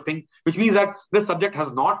abiraterone kind of thing, which means that this subject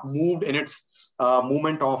has not moved in its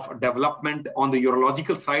movement of development on the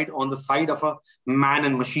urological side, on the side of a man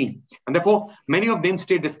and machine. And therefore, many of them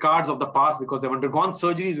stay discards of the past because they've undergone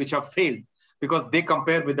surgeries which have failed because they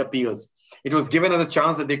compare with the peers. It was given as a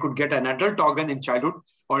chance that they could get an adult organ in childhood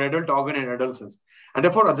or adult organ in adolescence. And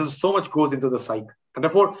therefore, there's so much goes into the psyche. And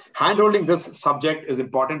therefore, handholding this subject is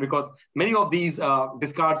important because many of these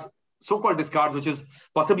discards, so-called discards, which is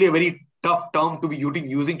possibly a very tough term to be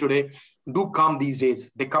using today, do come these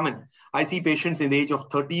days. They come in. I see patients in the age of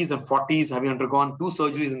 30s and 40s having undergone 2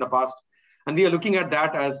 surgeries in the past. And we are looking at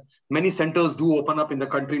that as many centers do open up in the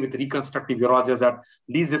country with reconstructive urologists, that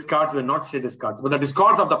these discards will not stay discards. But the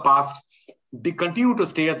discards of the past, they continue to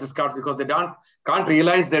stay as discards because they can't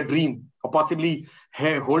realize their dream or possibly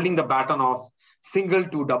holding the baton of single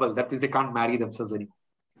to double. That means they can't marry themselves anymore.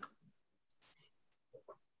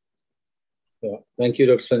 Yeah. Thank you,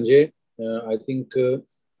 Dr. Sanjay. I think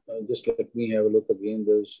just let me have a look again.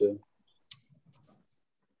 There's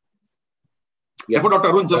Therefore, Dr.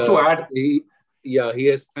 Arun, just to add. He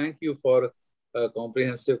has thank you for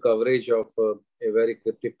comprehensive coverage of a very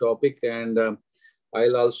cryptic topic. And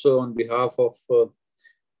I'll also, on behalf of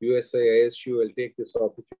USI, ISU, I'll take this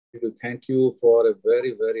opportunity to thank you for a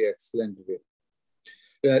very, very excellent way.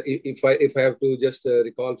 If I have to just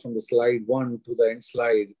recall from the slide 1 to the end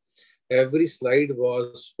slide, every slide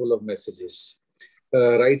was full of messages.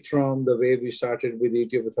 Right from the way we started with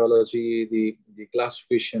etiology, the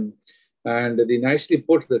classification, and they nicely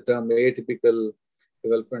put the term atypical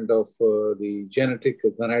development of the genetic,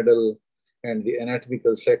 gonadal, and the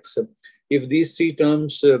anatomical sex. If these 3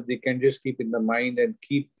 terms they can just keep in the mind and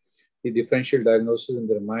keep the differential diagnosis in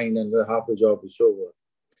their mind, and half the job is over.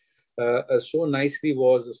 So nicely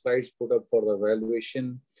was the slides put up for the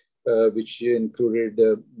evaluation, which included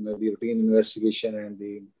the routine investigation and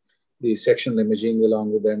the sectional imaging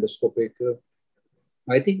along with the endoscopic.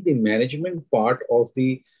 I think the management part of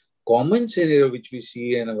the common scenario which we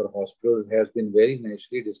see in our hospitals has been very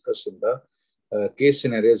nicely discussed in the case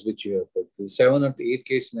scenarios which you have put. The 7 or 8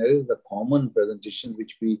 case scenarios, the common presentation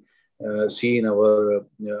which we see in our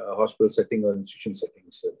hospital setting or institution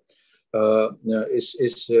settings.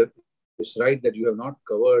 It's right that you have not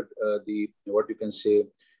covered what you can say,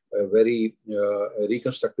 very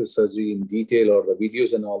reconstructive surgery in detail or the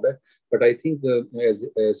videos and all that. But I think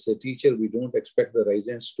as a teacher, we don't expect the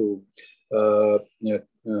residents to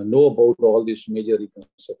know about all these major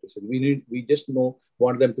reconstructive surgery. We just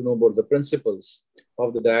want them to know about the principles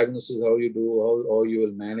of the diagnosis, how you do, how you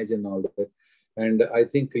will manage and all that. And I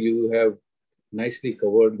think you have nicely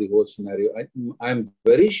covered the whole scenario. I'm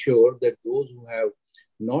very sure that those who have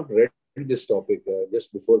not read this topic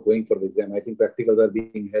just before going for the exam, I think practicals are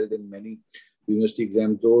being held in many university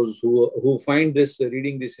exams. Those who find this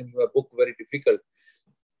reading this in a book very difficult,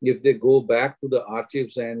 if they go back to the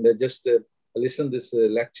archives and just listen this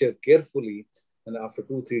lecture carefully, and after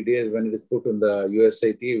 2-3 days when it is put on the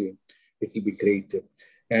USI TV, it will be great.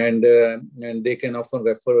 And they can often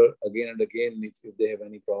refer again and again if they have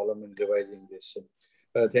any problem in revising this.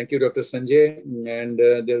 Thank you, Dr. Sanjay. And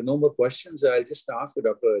there are no more questions. I'll just ask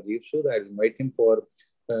Dr. Rajiv Sood. I'll invite him for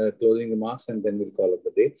closing remarks, and then we'll call it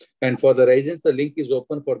the day. And for the residents, the link is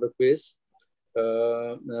open for the quiz.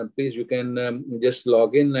 Please, you can just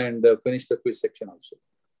log in and finish the quiz section also.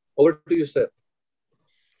 Over to you, sir.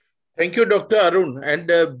 Thank you, Dr. Arun. And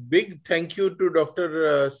a big thank you to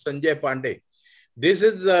Dr. Sanjay Pandey. This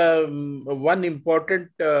is one important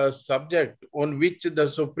subject on which the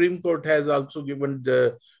Supreme Court has also given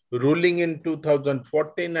the ruling in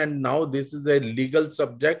 2014, and now this is a legal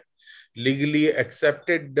subject, legally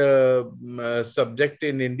accepted subject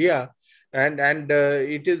in India, and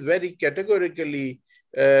it is very categorically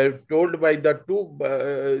told by the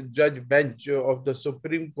 2-judge bench of the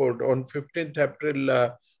Supreme Court on 15th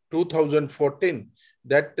April 2014.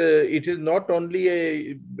 That it is not only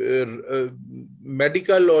a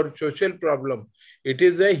medical or social problem, it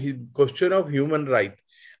is a question of human right.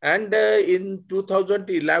 And in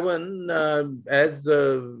 2011, as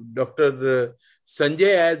Dr.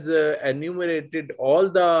 Sanjay has enumerated all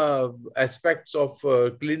the aspects of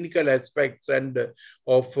clinical aspects and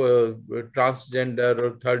of transgender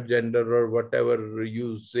or third gender or whatever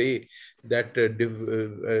you say that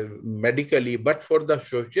medically, but for the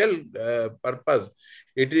social purpose,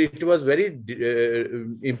 it was very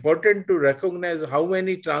important to recognize how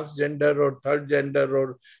many transgender or third gender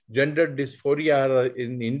or gender dysphoria are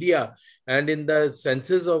in India. And in the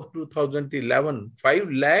census of 2011,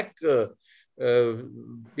 5 lakh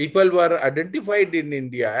people were identified in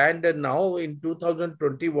India, and now in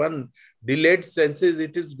 2021 delayed census,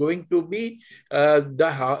 it is going to be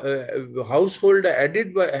the household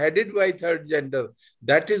headed by third gender.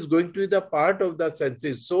 That is going to be the part of the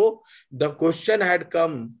census. So the question had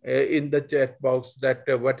come in the chat box that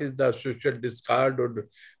what is the social discard or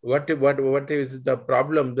what is the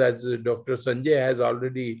problem, as Dr. Sanjay has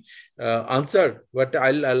already answered. But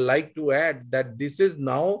I'll like to add that this is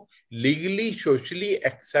now legally, socially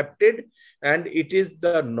accepted, and it is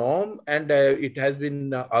the norm, and it has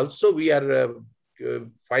been also, we are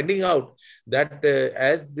finding out that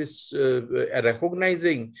as this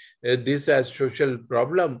recognizing this as social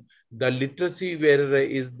problem, the literacy where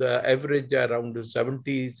is the average around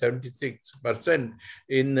 76%.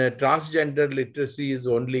 In transgender literacy is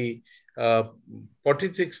only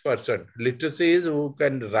 46%. Literacy is who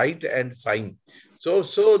can write and sign. So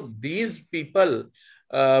these people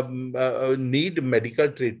need medical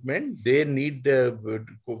treatment. They need defining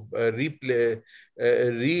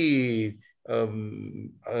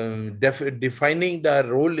the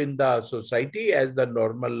role in the society as the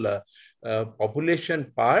normal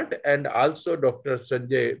population part. And also Dr.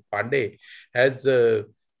 Sanjay Pandey has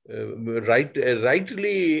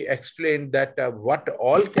rightly explained that what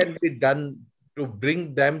all can be done to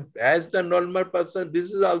bring them as the normal person.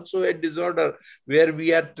 This is also a disorder where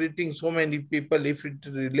we are treating so many people. If it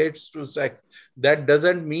relates to sex, that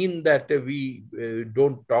doesn't mean that we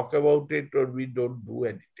don't talk about it or we don't do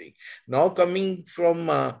anything. Now coming from,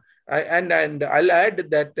 and I'll add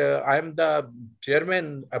that I am the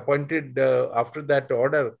chairman appointed after that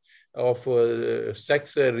order of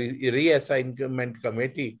sex reassignment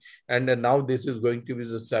committee, and now this is going to be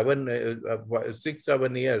the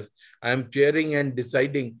 6-7 years. I am chairing and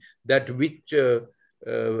deciding that which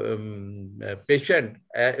patient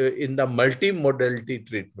in the multi-modality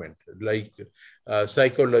treatment, like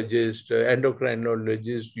psychologist,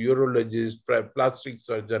 endocrinologist, urologist, plastic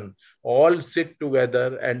surgeon, all sit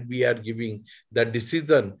together and we are giving the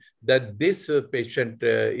decision that this patient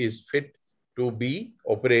is fit to be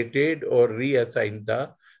operated or reassigned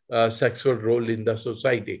the sexual role in the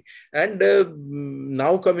society. And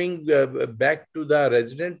now coming back to the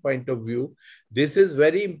resident point of view, this is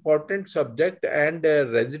very important subject, and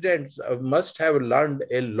residents must have learned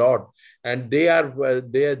a lot, and they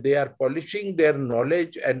are polishing their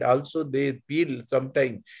knowledge, and also they feel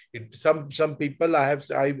sometimes some people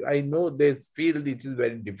I know they feel it is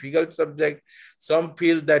very difficult subject. Some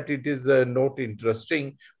feel that it is not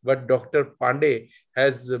interesting, but Dr. Pandey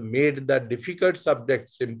has made the difficult subject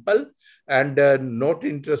simple and not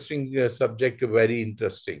interesting subject very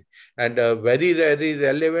interesting and very, very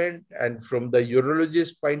relevant. And from the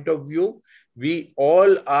urologist point of view, we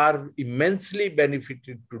all are immensely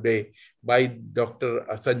benefited today by Dr.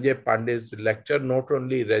 Sanjay Pandey's lecture, not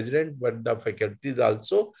only resident, but the faculties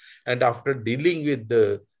also. And after dealing with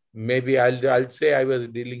the, maybe I'll say I was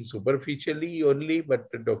dealing superficially only,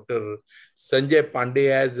 but Dr. Sanjay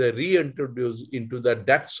Pandey has reintroduced into the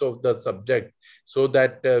depths of the subject so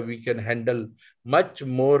that we can handle much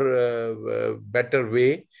more better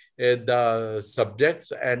way the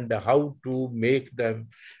subjects and how to make them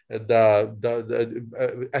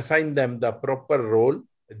assign them the proper role,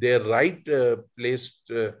 their right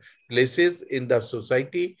places in the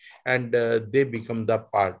society, and they become the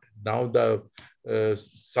part. Now the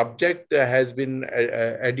subject has been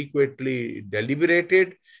adequately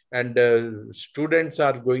deliberated, and students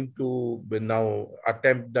are going to now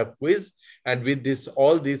attempt the quiz. And with this,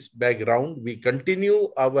 all this background, we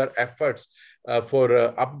continue our efforts for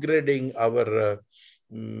upgrading our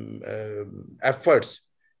efforts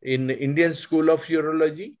in Indian School of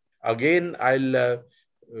Urology. Again, I'll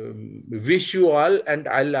wish you all, and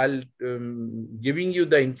I'll giving you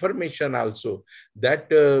the information also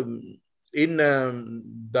that in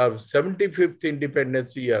the 75th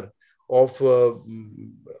independence year of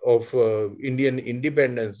Indian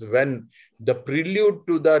independence, when the prelude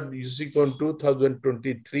to the USI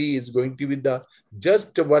 2023 is going to be the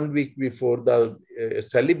just 1 week before the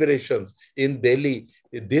celebrations in Delhi,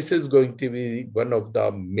 this is going to be one of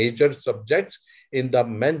the major subjects in the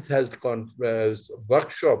men's health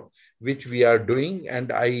workshop which we are doing.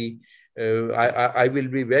 And I will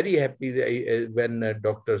be very happy when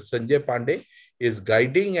Dr. Sanjay Pandey is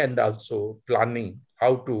guiding and also planning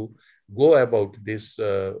how to go about this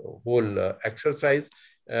whole exercise.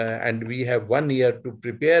 And we have 1 year to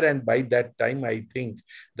prepare. And by that time, I think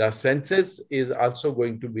the census is also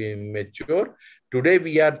going to be mature. Today,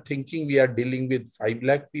 we are thinking we are dealing with 5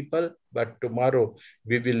 lakh people, but tomorrow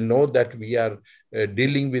we will know that we are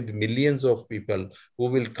dealing with millions of people who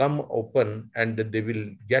will come open and they will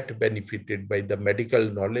get benefited by the medical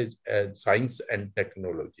knowledge, science and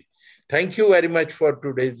technology. Thank you very much for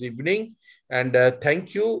today's evening. And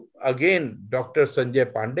thank you again, Dr.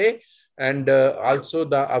 Sanjay Pandey, and also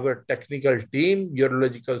our technical team,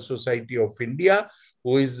 Urological Society of India,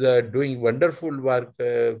 who is doing wonderful work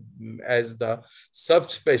as the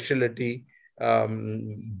subspecialty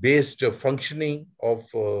based functioning of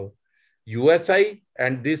USI.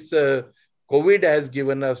 And this COVID has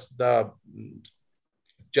given us the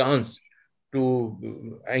chance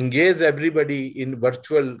to engage everybody in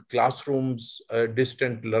virtual classrooms,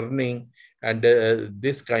 distant learning, and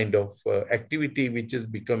this kind of activity, which is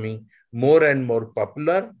becoming more and more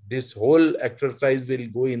popular. This whole exercise will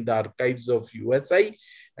go in the archives of USI.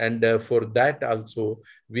 And for that also,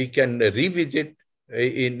 we can revisit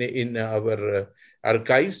in our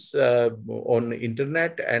archives on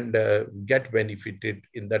internet and get benefited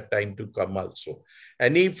in the time to come also.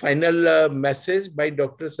 Any final message by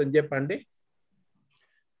Dr. Sanjay Pandey?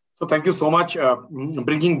 So thank you so much.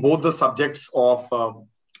 Bringing both the subjects of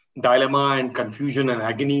dilemma and confusion and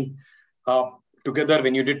agony together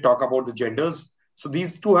when you did talk about the genders. So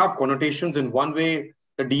these two have connotations. In one way,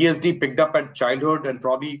 the DSD picked up at childhood and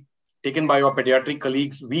probably taken by your pediatric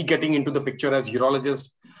colleagues, we getting into the picture as urologists,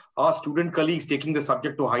 our student colleagues taking the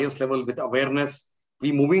subject to highest level with awareness,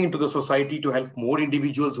 we moving into the society to help more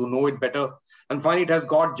individuals who know it better. And finally, it has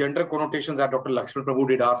got gender connotations that Dr. Lakshman Prabhu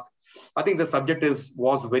did ask. I think the subject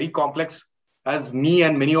was very complex. As me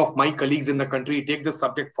and many of my colleagues in the country take this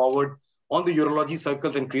subject forward on the urology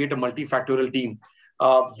circles and create a multifactorial team,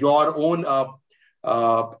 your own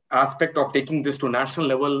aspect of taking this to national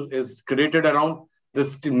level is created around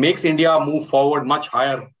this. Makes India move forward much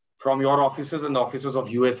higher from your offices and the offices of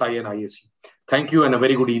USI and ISU. Thank you and a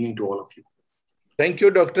very good evening to all of you. Thank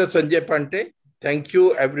you, Dr. Sanjay Pandey. Thank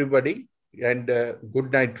you, everybody, and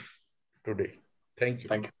good night today. Thank you.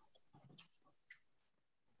 Thank you.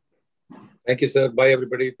 Thank you, sir. Bye,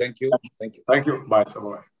 everybody. Thank you. Thank you. Thank you. Bye.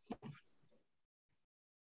 Bye.